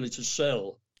 not really to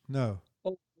sell. No.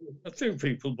 A few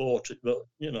people bought it, but,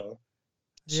 you know,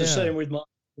 it's the same with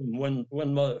when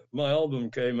my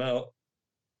album came out,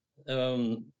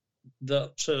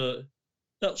 that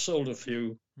sold a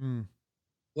few. Mm.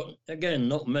 But again,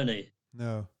 not many.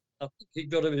 No. I think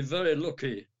you've got to be very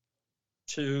lucky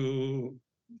to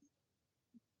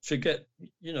get,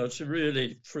 you know,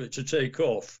 for it to take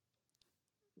off.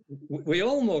 We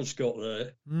almost got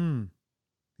there. Mm.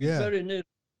 Yeah. Very nearly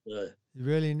there. You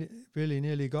really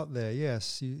nearly got there.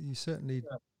 Yes, you certainly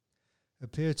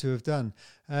appear to have done.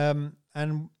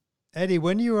 And Eddie,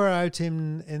 when you were out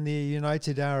in the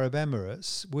United Arab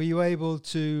Emirates, were you able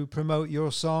to promote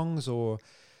your songs, or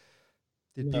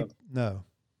did you? No.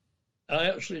 I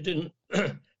actually didn't.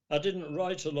 I didn't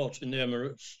write a lot in the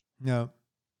Emirates. No.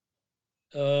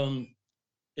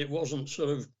 It wasn't sort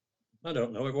of, I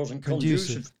don't know, it wasn't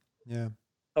conducive. conducive. Yeah.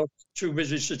 I was too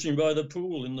busy sitting by the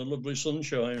pool in the lovely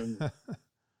sunshine.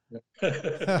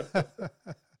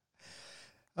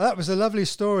 That was a lovely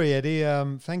story, Eddie.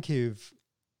 Thank you.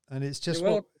 And it's just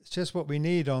what we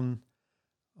need on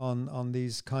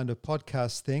these kind of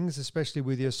podcast things, especially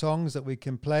with your songs that we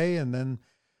can play and then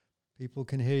people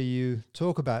can hear you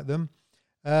talk about them.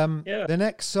 The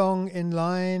next song in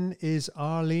line is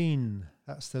Arlene.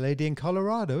 That's the lady in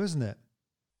Colorado, isn't it?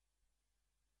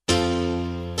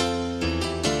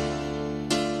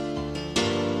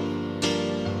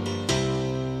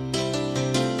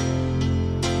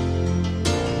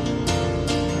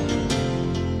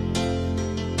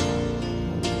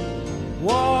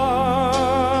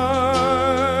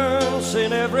 Once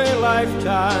in every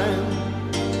lifetime,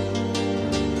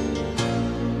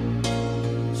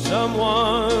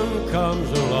 someone comes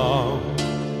along,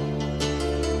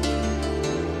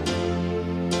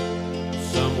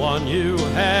 someone you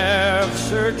have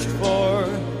searched for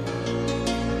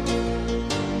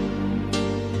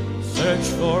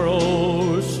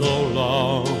oh so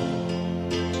long.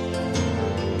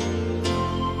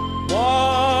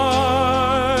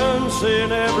 Once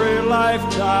in every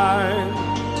lifetime,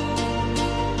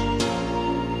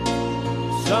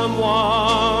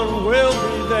 someone will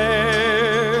be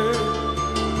there,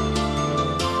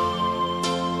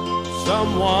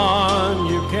 someone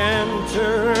can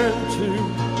turn to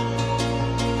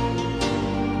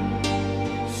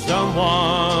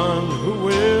someone who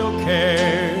will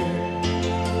care,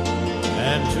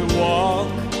 and to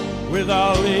walk with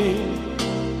Arlene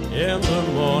in the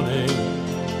morning,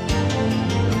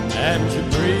 and to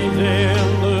breathe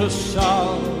in the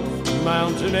soft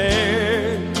mountain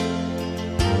air.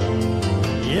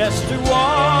 Yes, to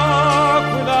walk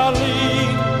with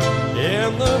Arlene in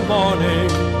the morning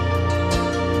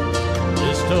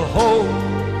is to hope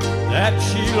that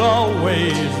she'll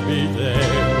always be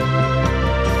there.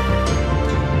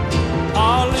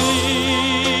 Arlene,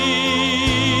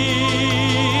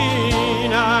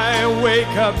 I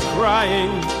wake up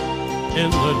crying in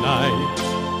the night,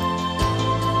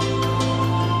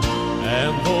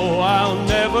 and though I'll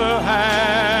never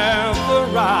have the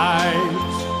right,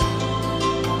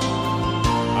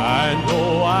 I know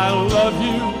I'll love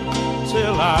you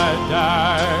till I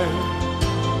die.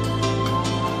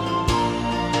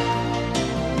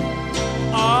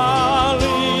 Arlene,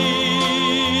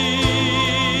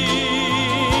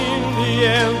 the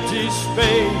empty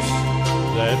space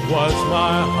that was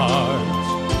my heart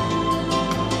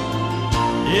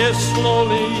is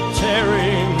slowly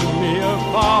tearing me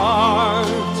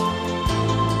apart.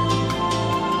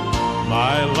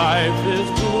 My life is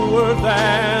bluer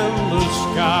than the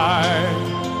sky,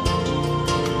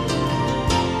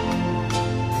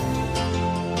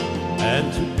 and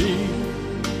to be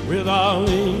with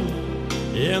Arlene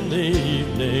in the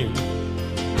evening,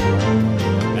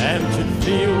 and to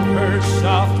feel her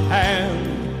soft hand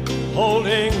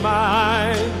holding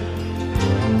mine.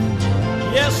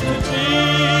 Yes, to be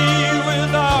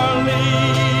with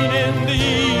Arlene in the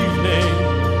evening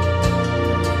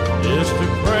is to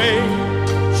pray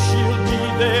she'll be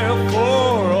there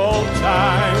for all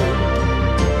time.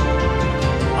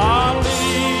 Arlene,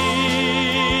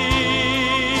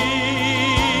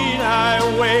 I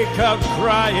wake up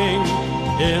crying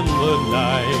in the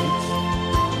night,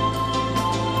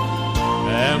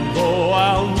 and though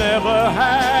I'll never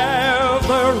have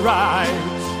the right,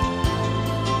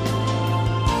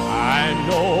 I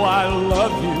know I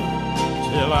love you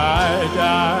till I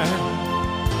die.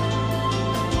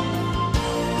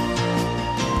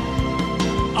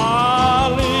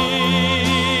 Arlene,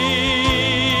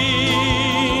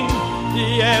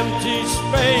 the empty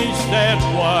space that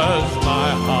was my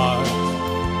heart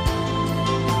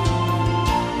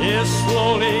is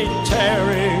slowly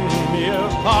tearing me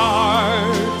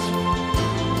apart.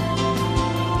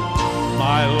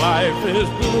 My life is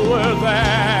bluer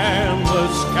than the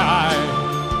sky.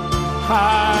 I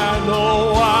know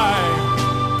why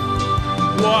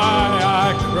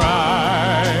I cry.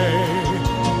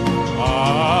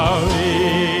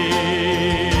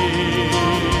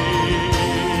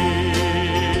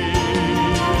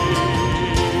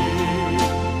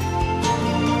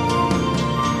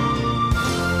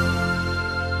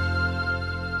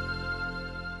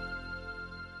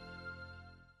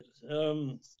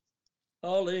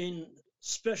 Arlene,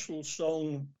 special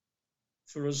song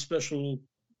for a special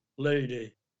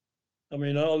lady. I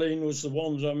mean, Arlene was the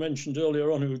one that I mentioned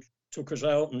earlier on who took us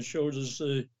out and showed us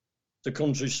the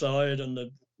countryside and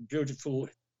the beautiful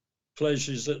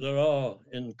places that there are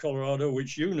in Colorado,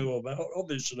 which you know about,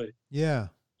 obviously. Yeah.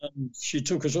 And she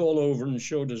took us all over and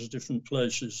showed us different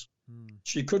places.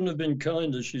 She couldn't have been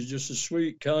kinder. She's just a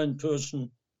sweet, kind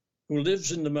person who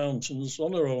lives in the mountains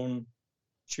on her own.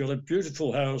 She's got a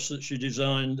beautiful house that she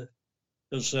designed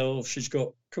herself. She's got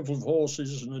a couple of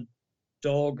horses and a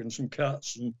dog and some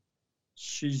cats, and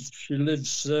she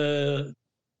lives there.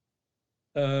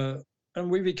 And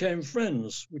we became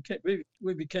friends.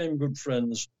 We became good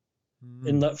friends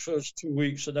in that first 2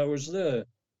 weeks that I was there.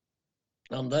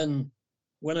 And then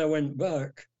when I went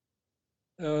back,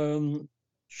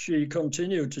 she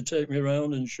continued to take me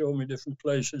around and show me different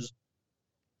places.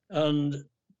 And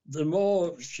the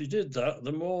more she did that,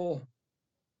 the more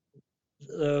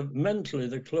mentally,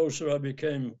 the closer I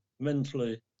became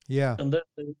mentally. Yeah. And then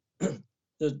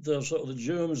the sort of the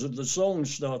germs of the song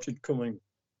started coming.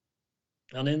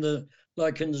 And in the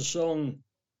song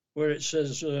where it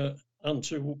says, and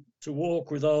to walk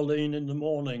with Arlene in the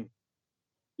morning,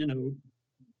 you know,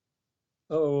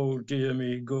 oh dear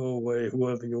me, go away,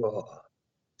 whoever you are.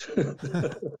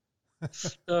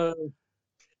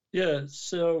 Yeah,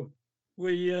 so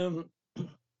we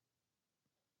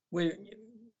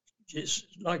it's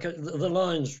like the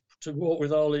lines, to walk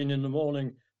with Arlene in the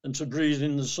morning and to breathe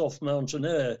in the soft mountain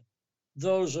air.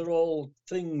 Those are all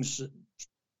things,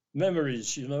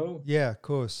 memories, you know. Yeah, of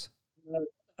course.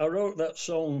 I wrote that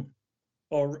song,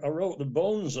 or I wrote the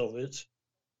bones of it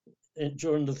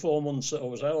during the 4 months that I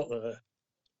was out there.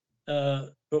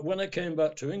 But when I came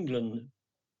back to England,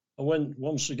 I went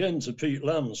once again to Pete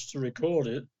Lamb's to record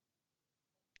it.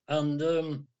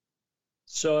 And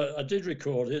so I did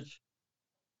record it.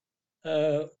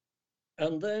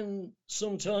 And then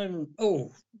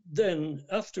then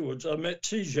afterwards, I met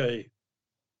TJ,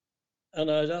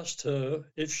 and I'd asked her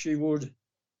if she would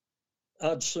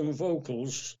add some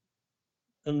vocals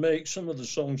and make some of the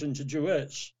songs into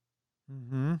duets.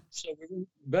 Mm-hmm. So we went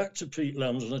back to Pete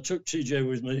Lamb's, and I took TJ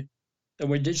with me, and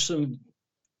we did some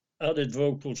added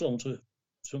vocals onto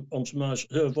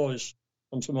her voice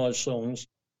onto my songs.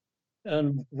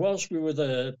 And whilst we were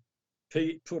there,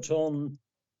 Pete put on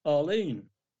Arlene.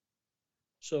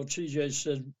 So TJ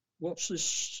said, "What's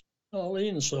this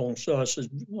Arlene song?" So I said,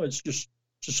 "Well, it's just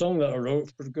a song that I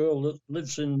wrote for a girl that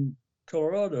lives in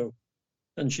Colorado."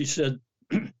 And she said,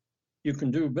 "You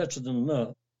can do better than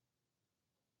that."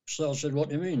 So I said, "What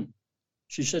do you mean?"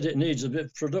 She said, "It needs a bit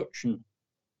of production."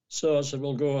 So I said,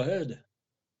 "Well, go ahead."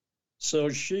 So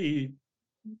she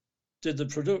did the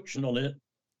production on it,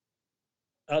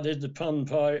 added the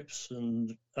panpipes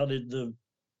and added the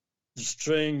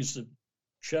strings, the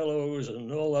cellos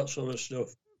and all that sort of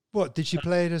stuff. What, did she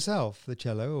play it herself, the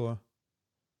cello, or?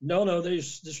 No,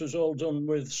 this was all done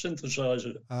with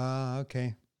synthesizer. Ah,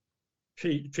 okay.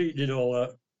 Pete did all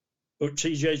that, but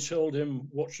TJ told him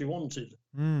what she wanted.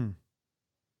 Mm.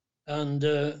 And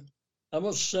I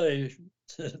must say,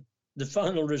 the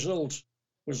final result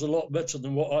was a lot better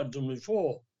than what I'd done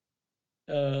before.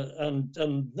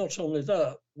 And not only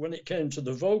that, when it came to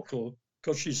the vocal,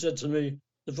 because she said to me,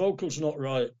 "The vocal's not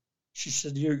right." She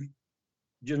said, you're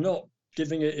not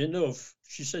giving it enough.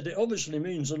 She said, "It obviously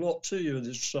means a lot to you,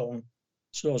 this song."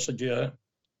 So I said, "Yeah."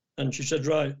 And she said,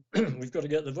 "Right, we've got to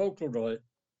get the vocal right."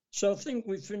 So I think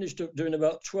we finished up doing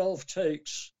about 12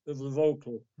 takes of the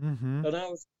vocal. Mm-hmm. And I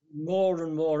was more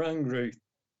and more angry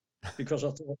because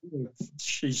I thought,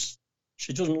 she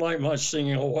doesn't like my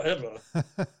singing or whatever.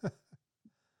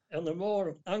 And the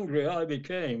more angry I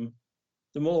became,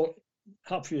 the more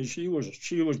happier she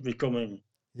was becoming.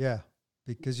 Yeah,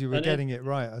 because you were getting it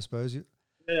right, I suppose.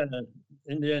 Yeah,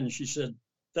 in the end, she said,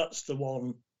 "That's the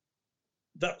one.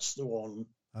 That's the one."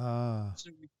 Ah.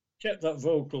 So we kept that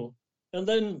vocal. And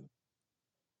then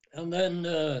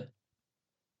that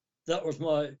was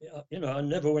my, I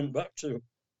never went back to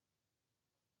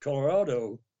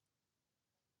Colorado.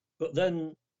 But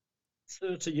then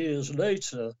 30 years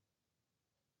later,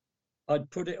 I'd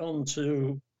put it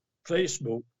onto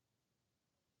Facebook,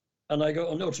 and I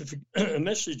got a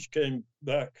message came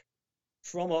back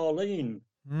from Arlene.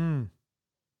 Mm.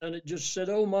 And it just said,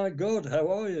 "Oh my God,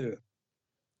 how are you?"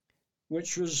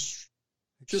 Which was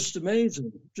just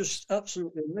amazing, just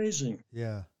absolutely amazing.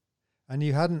 Yeah. And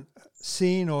you hadn't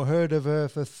seen or heard of her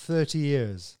for 30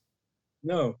 years?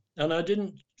 No, and I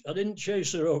didn't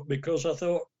chase her up because I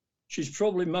thought she's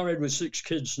probably married with 6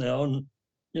 kids now and,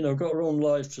 got her own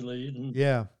life to lead and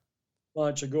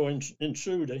like to go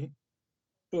intruding.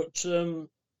 But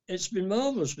it's been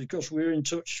marvellous because we're in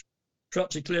touch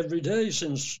practically every day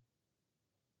since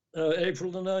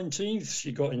April the 19th.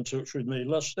 She got in touch with me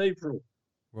last April.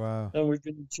 Wow. And we've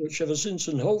been in touch ever since.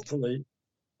 And hopefully,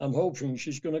 I'm hoping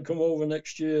she's going to come over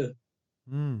next year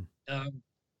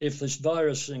if this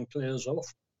virus thing clears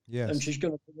off. Yes. And she's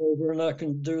going to come over and I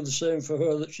can do the same for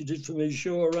her that she did for me,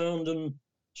 show around and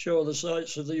show the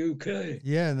sights of the UK.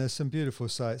 Yeah, and there's some beautiful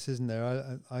sights, isn't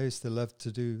there? I used to love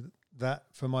to do that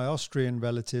for my Austrian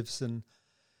relatives and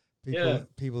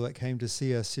people that came to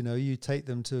see us. You take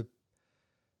them to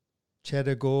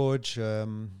Cheddar Gorge, I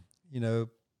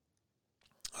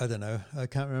don't know, I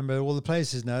can't remember all the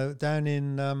places now, down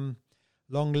in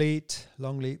Longleat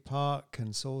Park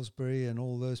and Salisbury and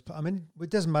all those. I mean, it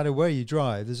doesn't matter where you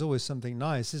drive, there's always something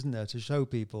nice, isn't there, to show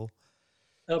people?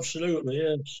 Absolutely,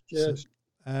 yes. So,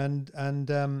 and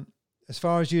as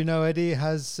far as you know, Eddie,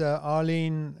 has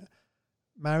Arlene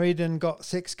married and got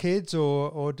 6 kids,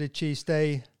 or did she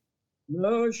stay?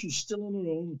 No, she's still on her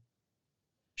own.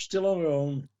 Still on her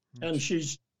own. And she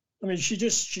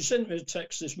sent me a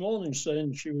text this morning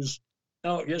saying she was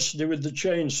out yesterday with the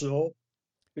chainsaw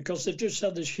because they've just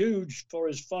had this huge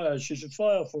forest fire. She's a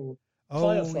firefighter.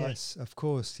 Yes, of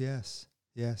course, yes.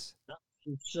 It's,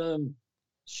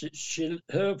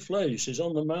 her place is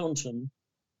on the mountain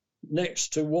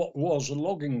next to what was a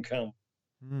logging camp.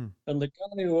 And the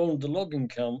guy who owned the logging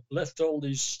camp left all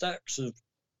these stacks of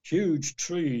huge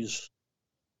trees.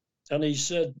 And he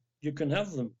said, "You can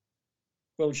have them."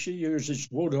 Well, she uses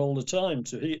wood all the time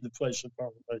to heat the place,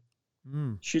 apparently.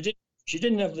 She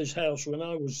didn't have this house when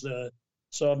I was there,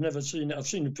 so I've never seen it. I've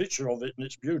seen a picture of it, and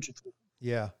it's beautiful.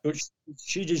 Yeah. But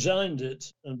she designed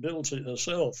it and built it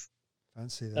herself.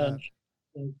 Fancy that.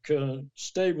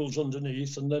 stables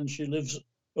underneath, and then she lives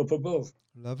up above.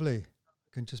 Lovely.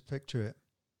 I can just picture it.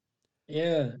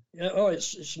 Yeah. Oh,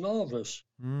 it's marvelous.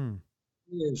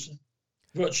 Yes.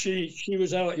 But she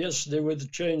was out yesterday with the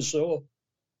chainsaw,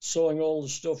 sawing all the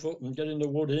stuff up and getting the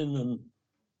wood in, and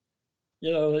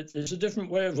it's a different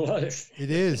way of life.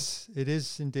 It is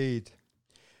indeed.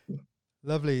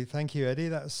 Lovely. Thank you, Eddie.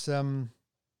 That's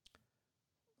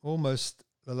almost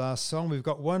the last song. We've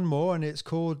got one more, and it's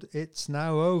called "It's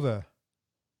Now Over."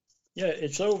 Yeah,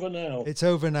 it's over now. It's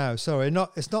over now. Sorry,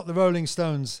 it's not the Rolling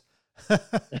Stones.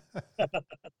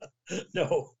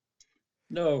 No.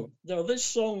 This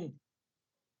song,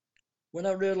 when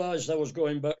I realised I was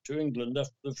going back to England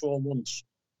after the 4 months,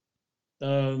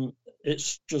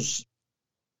 it's just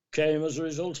came as a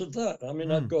result of that. I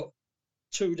mean, I'd got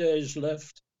 2 days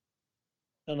left,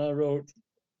 and I wrote,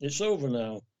 "It's over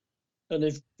now." And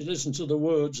if you listen to the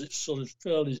words, it's sort of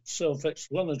fairly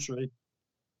self-explanatory.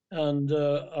 And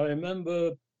I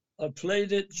remember I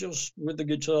played it just with the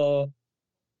guitar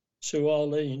to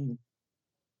Arlene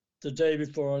the day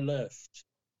before I left.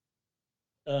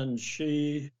 And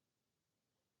she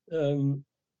I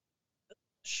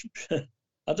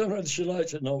don't know if she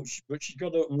liked it or not, but she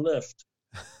got up and left.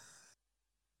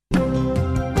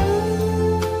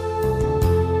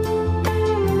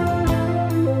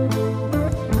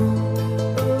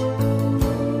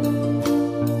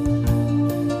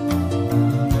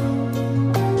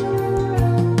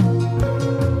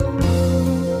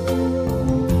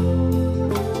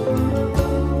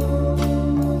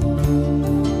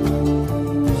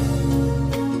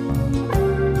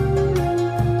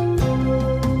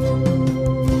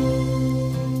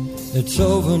 It's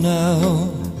over now.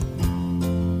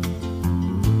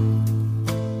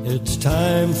 It's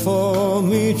time for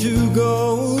me to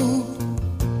go,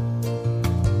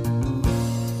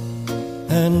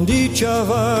 and each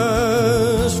of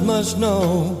us must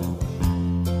know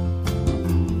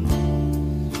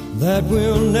that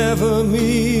we'll never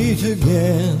meet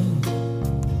again.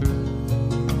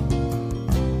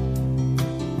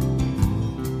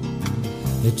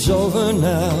 It's over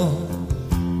now.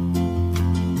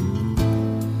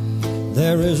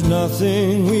 There is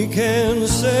nothing we can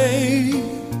say.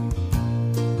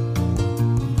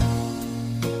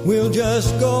 We'll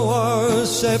just go our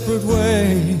separate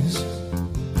ways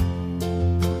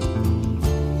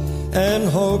and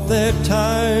hope that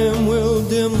time will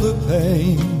dim the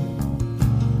pain.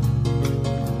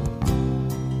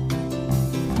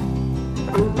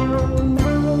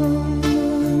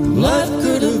 Life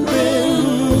could have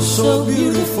been so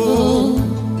beautiful,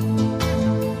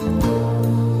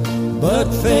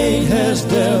 but fate has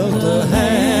dealt a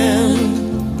hand.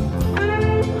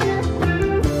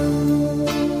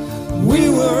 We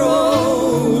were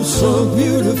all so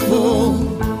beautiful,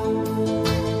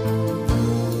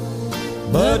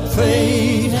 but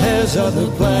fate has other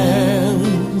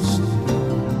plans.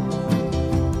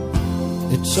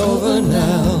 It's over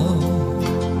now.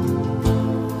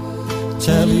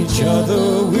 Tell each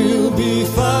other we'll be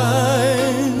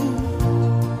fine.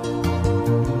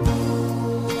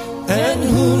 And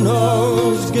who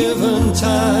knows, given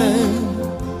time,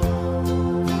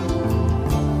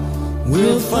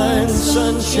 we'll find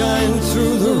sunshine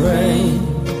through the rain.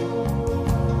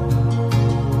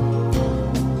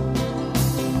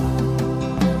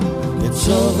 It's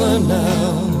over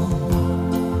now,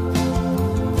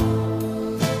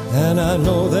 and I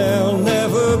know there'll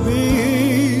never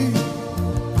be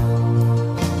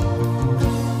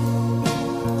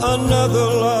another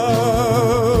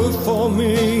love for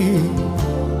me.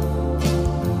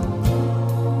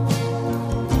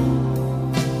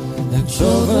 It's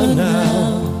over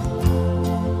now.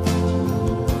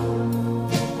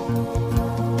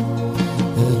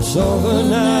 It's over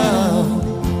now.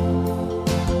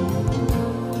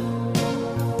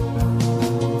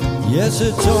 Yes,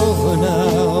 it's over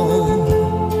now.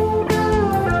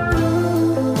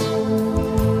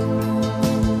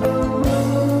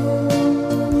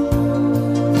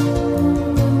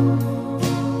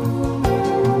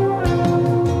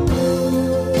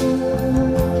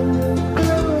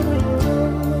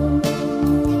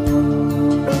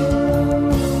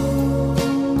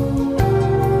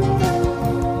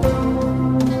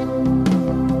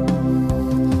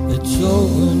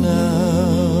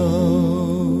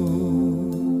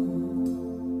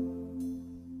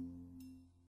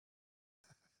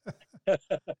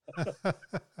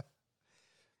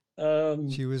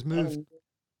 She was moved.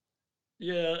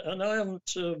 And I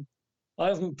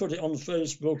haven't put it on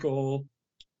Facebook, or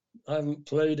I haven't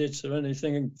played it or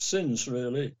anything since,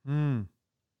 really.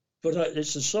 But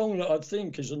it's a song that I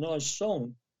think is a nice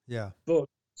song. Yeah. But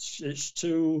it's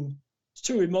too it's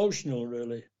too emotional,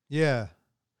 really. Yeah.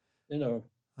 You know.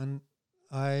 And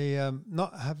I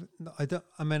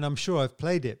I mean, I'm sure I've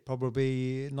played it,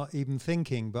 probably not even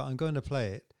thinking, but I'm going to play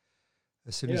it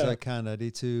as soon as I can,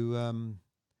 Eddie, to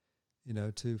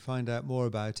to find out more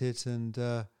about it. And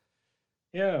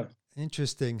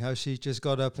interesting how she just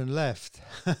got up and left.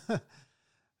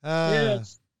 Yeah,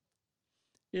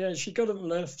 she got up and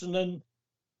left, and then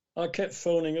I kept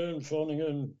phoning her,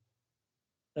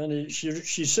 and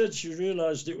she said she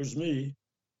realised it was me.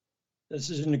 This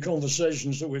is in the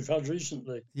conversations that we've had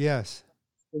recently. Yes.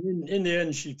 And in the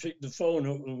end, she picked the phone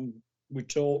up and we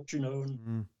talked,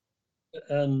 and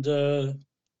as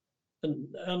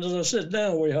I said,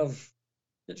 now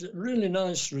it's a really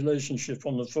nice relationship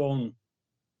on the phone.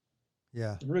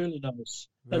 Yeah. Really nice.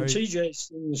 And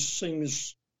TJ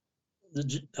sings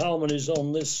the harmonies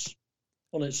on It's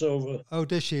Over. Oh,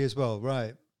 does she as well?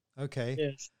 Right. Okay.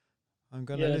 Yes. I'm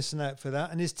going to listen out for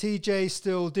that. And is TJ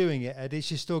still doing it, Eddie?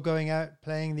 She's still going out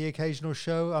playing the occasional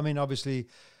show? I mean, obviously,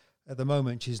 at the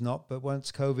moment she's not, but once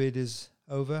COVID is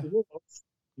over?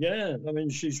 Yeah. I mean,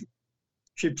 she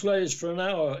plays for an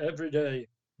hour every day.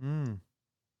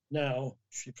 Now.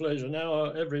 She plays an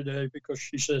hour every day because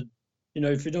she said,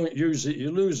 if you don't use it,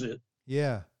 you lose it.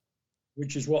 Yeah.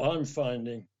 Which is what I'm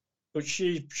finding. But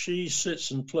she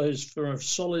sits and plays for a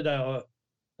solid hour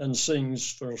and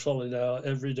sings for a solid hour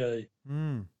every day.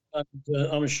 And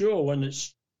I'm sure when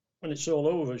it's all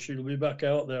over, she'll be back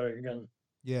out there again.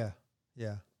 Yeah.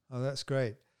 Oh, that's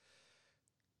great.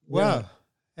 Wow.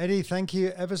 Eddie, thank you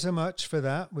ever so much for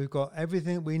that. We've got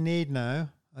everything we need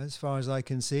now, as far as I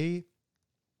can see.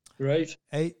 Great.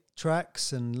 8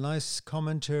 tracks and nice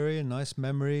commentary and nice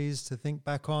memories to think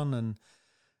back on. And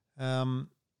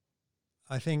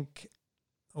I think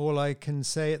all I can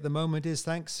say at the moment is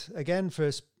thanks again for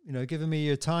giving me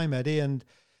your time, Eddie. And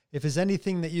if there's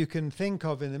anything that you can think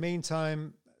of in the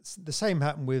meantime, the same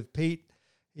happened with Pete.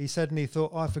 He suddenly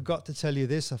thought, I forgot to tell you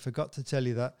this, I forgot to tell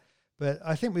you that. But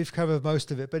I think we've covered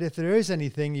most of it. But if there is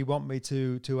anything you want me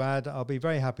to add, I'll be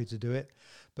very happy to do it.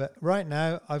 But right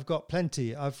now, I've got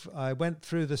plenty. I went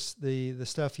through the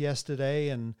stuff yesterday,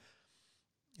 and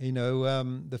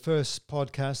the first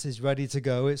podcast is ready to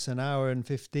go. It's an hour and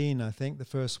 15, I think, the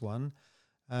first one.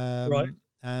 Right.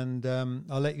 And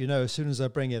I'll let you know as soon as I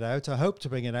bring it out. I hope to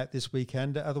bring it out this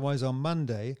weekend, otherwise on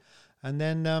Monday, and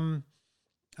then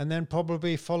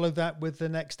probably follow that with the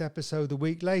next episode the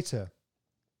week later.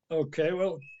 Okay.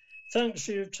 Well, thanks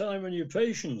for your time and your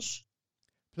patience.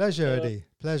 Pleasure, Eddie.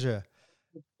 Pleasure.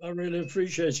 I really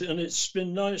appreciate it, and it's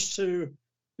been nice to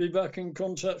be back in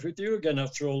contact with you again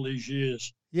after all these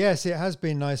years. Yes, it has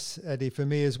been nice, Eddie, for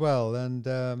me as well. And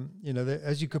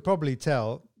as you could probably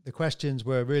tell, the questions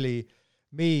were really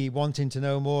me wanting to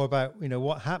know more about,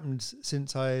 what happened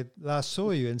since I last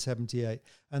saw you in 78.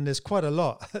 And there's quite a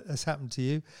lot that's happened to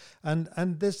you. And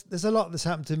there's a lot that's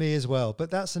happened to me as well.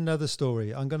 But that's another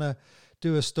story. I'm going to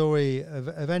do a story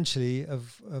eventually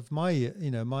of my,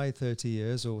 my 30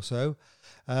 years or so.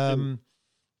 I'm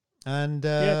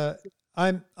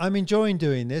enjoying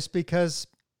doing this because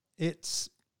it's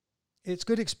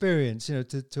good experience,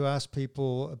 to ask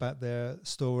people about their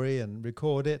story and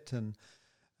record it. And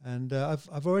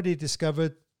I've already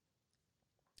discovered,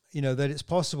 that it's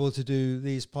possible to do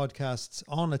these podcasts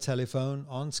on a telephone,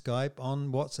 on Skype,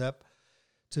 on WhatsApp,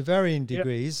 to varying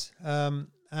degrees.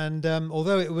 And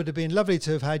although it would have been lovely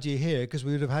to have had you here, because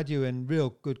we would have had you in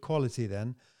real good quality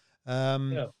then.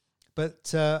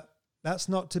 But that's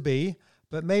not to be.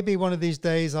 But maybe one of these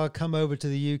days I'll come over to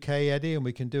the UK, Eddie, and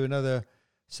we can do another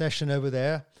session over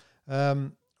there.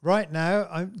 Right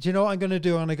now, do you know what I'm going to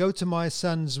do? I'm going to go to my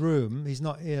son's room. He's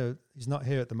not here. He's not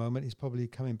here at the moment. He's probably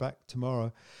coming back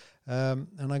tomorrow. And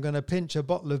I'm going to pinch a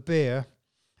bottle of beer.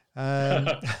 And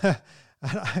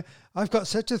I've got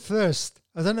such a thirst.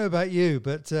 I don't know about you,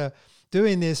 but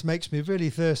doing this makes me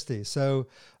really thirsty. So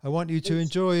I want you to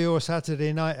enjoy your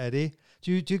Saturday night, Eddie.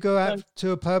 Do you go out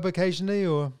to a pub occasionally,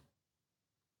 or?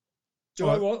 Do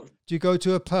I what? Do you go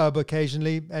to a pub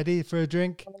occasionally, Eddie, for a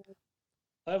drink?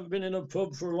 I haven't been in a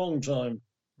pub for a long time.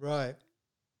 Right.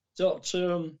 But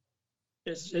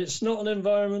it's not an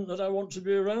environment that I want to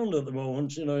be around at the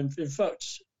moment. In fact,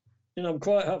 I'm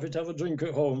quite happy to have a drink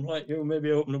at home, like you,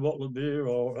 maybe open a bottle of beer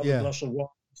or have a glass of wine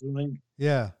or something.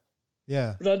 Yeah.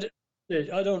 But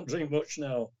I don't drink much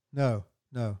now. No.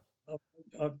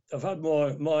 I've had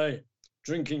my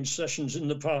drinking sessions in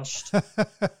the past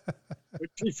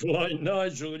with people like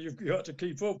Nigel. You've got to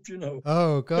keep up,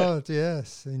 Oh, God,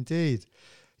 yes, indeed.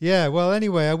 Yeah, well,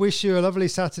 anyway, I wish you a lovely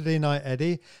Saturday night,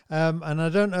 Eddie. And I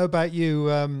don't know about you,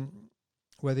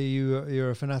 whether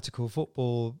you're a fanatical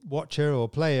football watcher or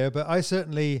player, but I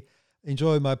certainly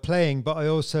enjoy my playing, but I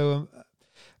also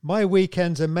my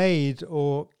weekends are made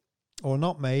or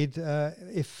not made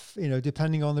if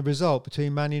depending on the result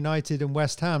between Man United and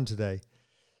West Ham today.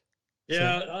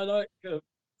 Yeah, so,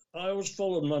 I always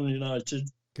followed Man United.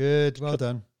 Good, well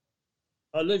done.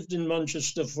 I lived in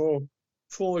Manchester for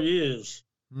 4 years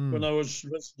when I was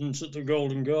resident at the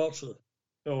Golden Garter,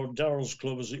 or Darrell's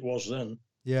Club as it was then.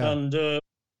 Yeah. And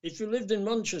if you lived in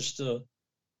Manchester,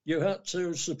 you had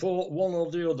to support one or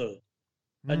the other,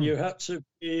 and you had to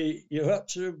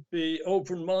be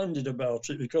open-minded about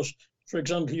it, because, for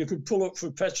example, you could pull up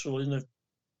for petrol in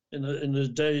the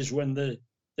days when they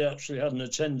actually had an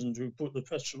attendant who put the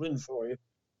petrol in for you,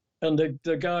 and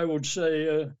the guy would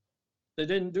say, they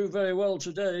didn't do very well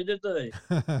today, did they?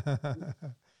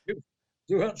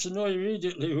 you had to know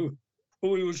immediately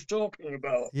who he was talking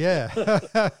about. Yeah.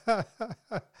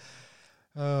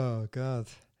 Oh, God.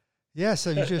 Yeah, so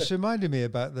you just reminded me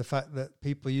about the fact that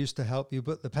people used to help you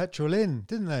put the petrol in,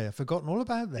 didn't they? I've forgotten all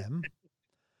about them.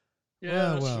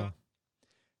 Yeah, well.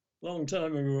 Long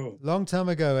time ago. Long time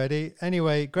ago, Eddie.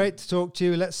 Anyway, great to talk to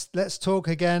you. Let's talk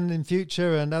again in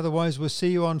future, and otherwise we'll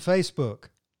see you on Facebook.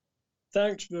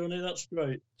 Thanks, Bernie. That's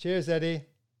great. Cheers, Eddie.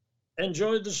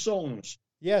 Enjoy the songs.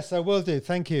 Yes, I will do.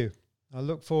 Thank you. I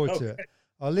look forward to it.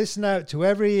 I'll listen out to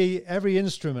every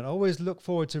instrument. I always look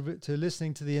forward to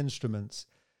listening to the instruments.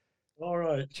 All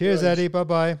right. Cheers, great. Eddie.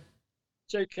 Bye-bye.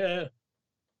 Take care.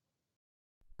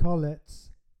 Colette's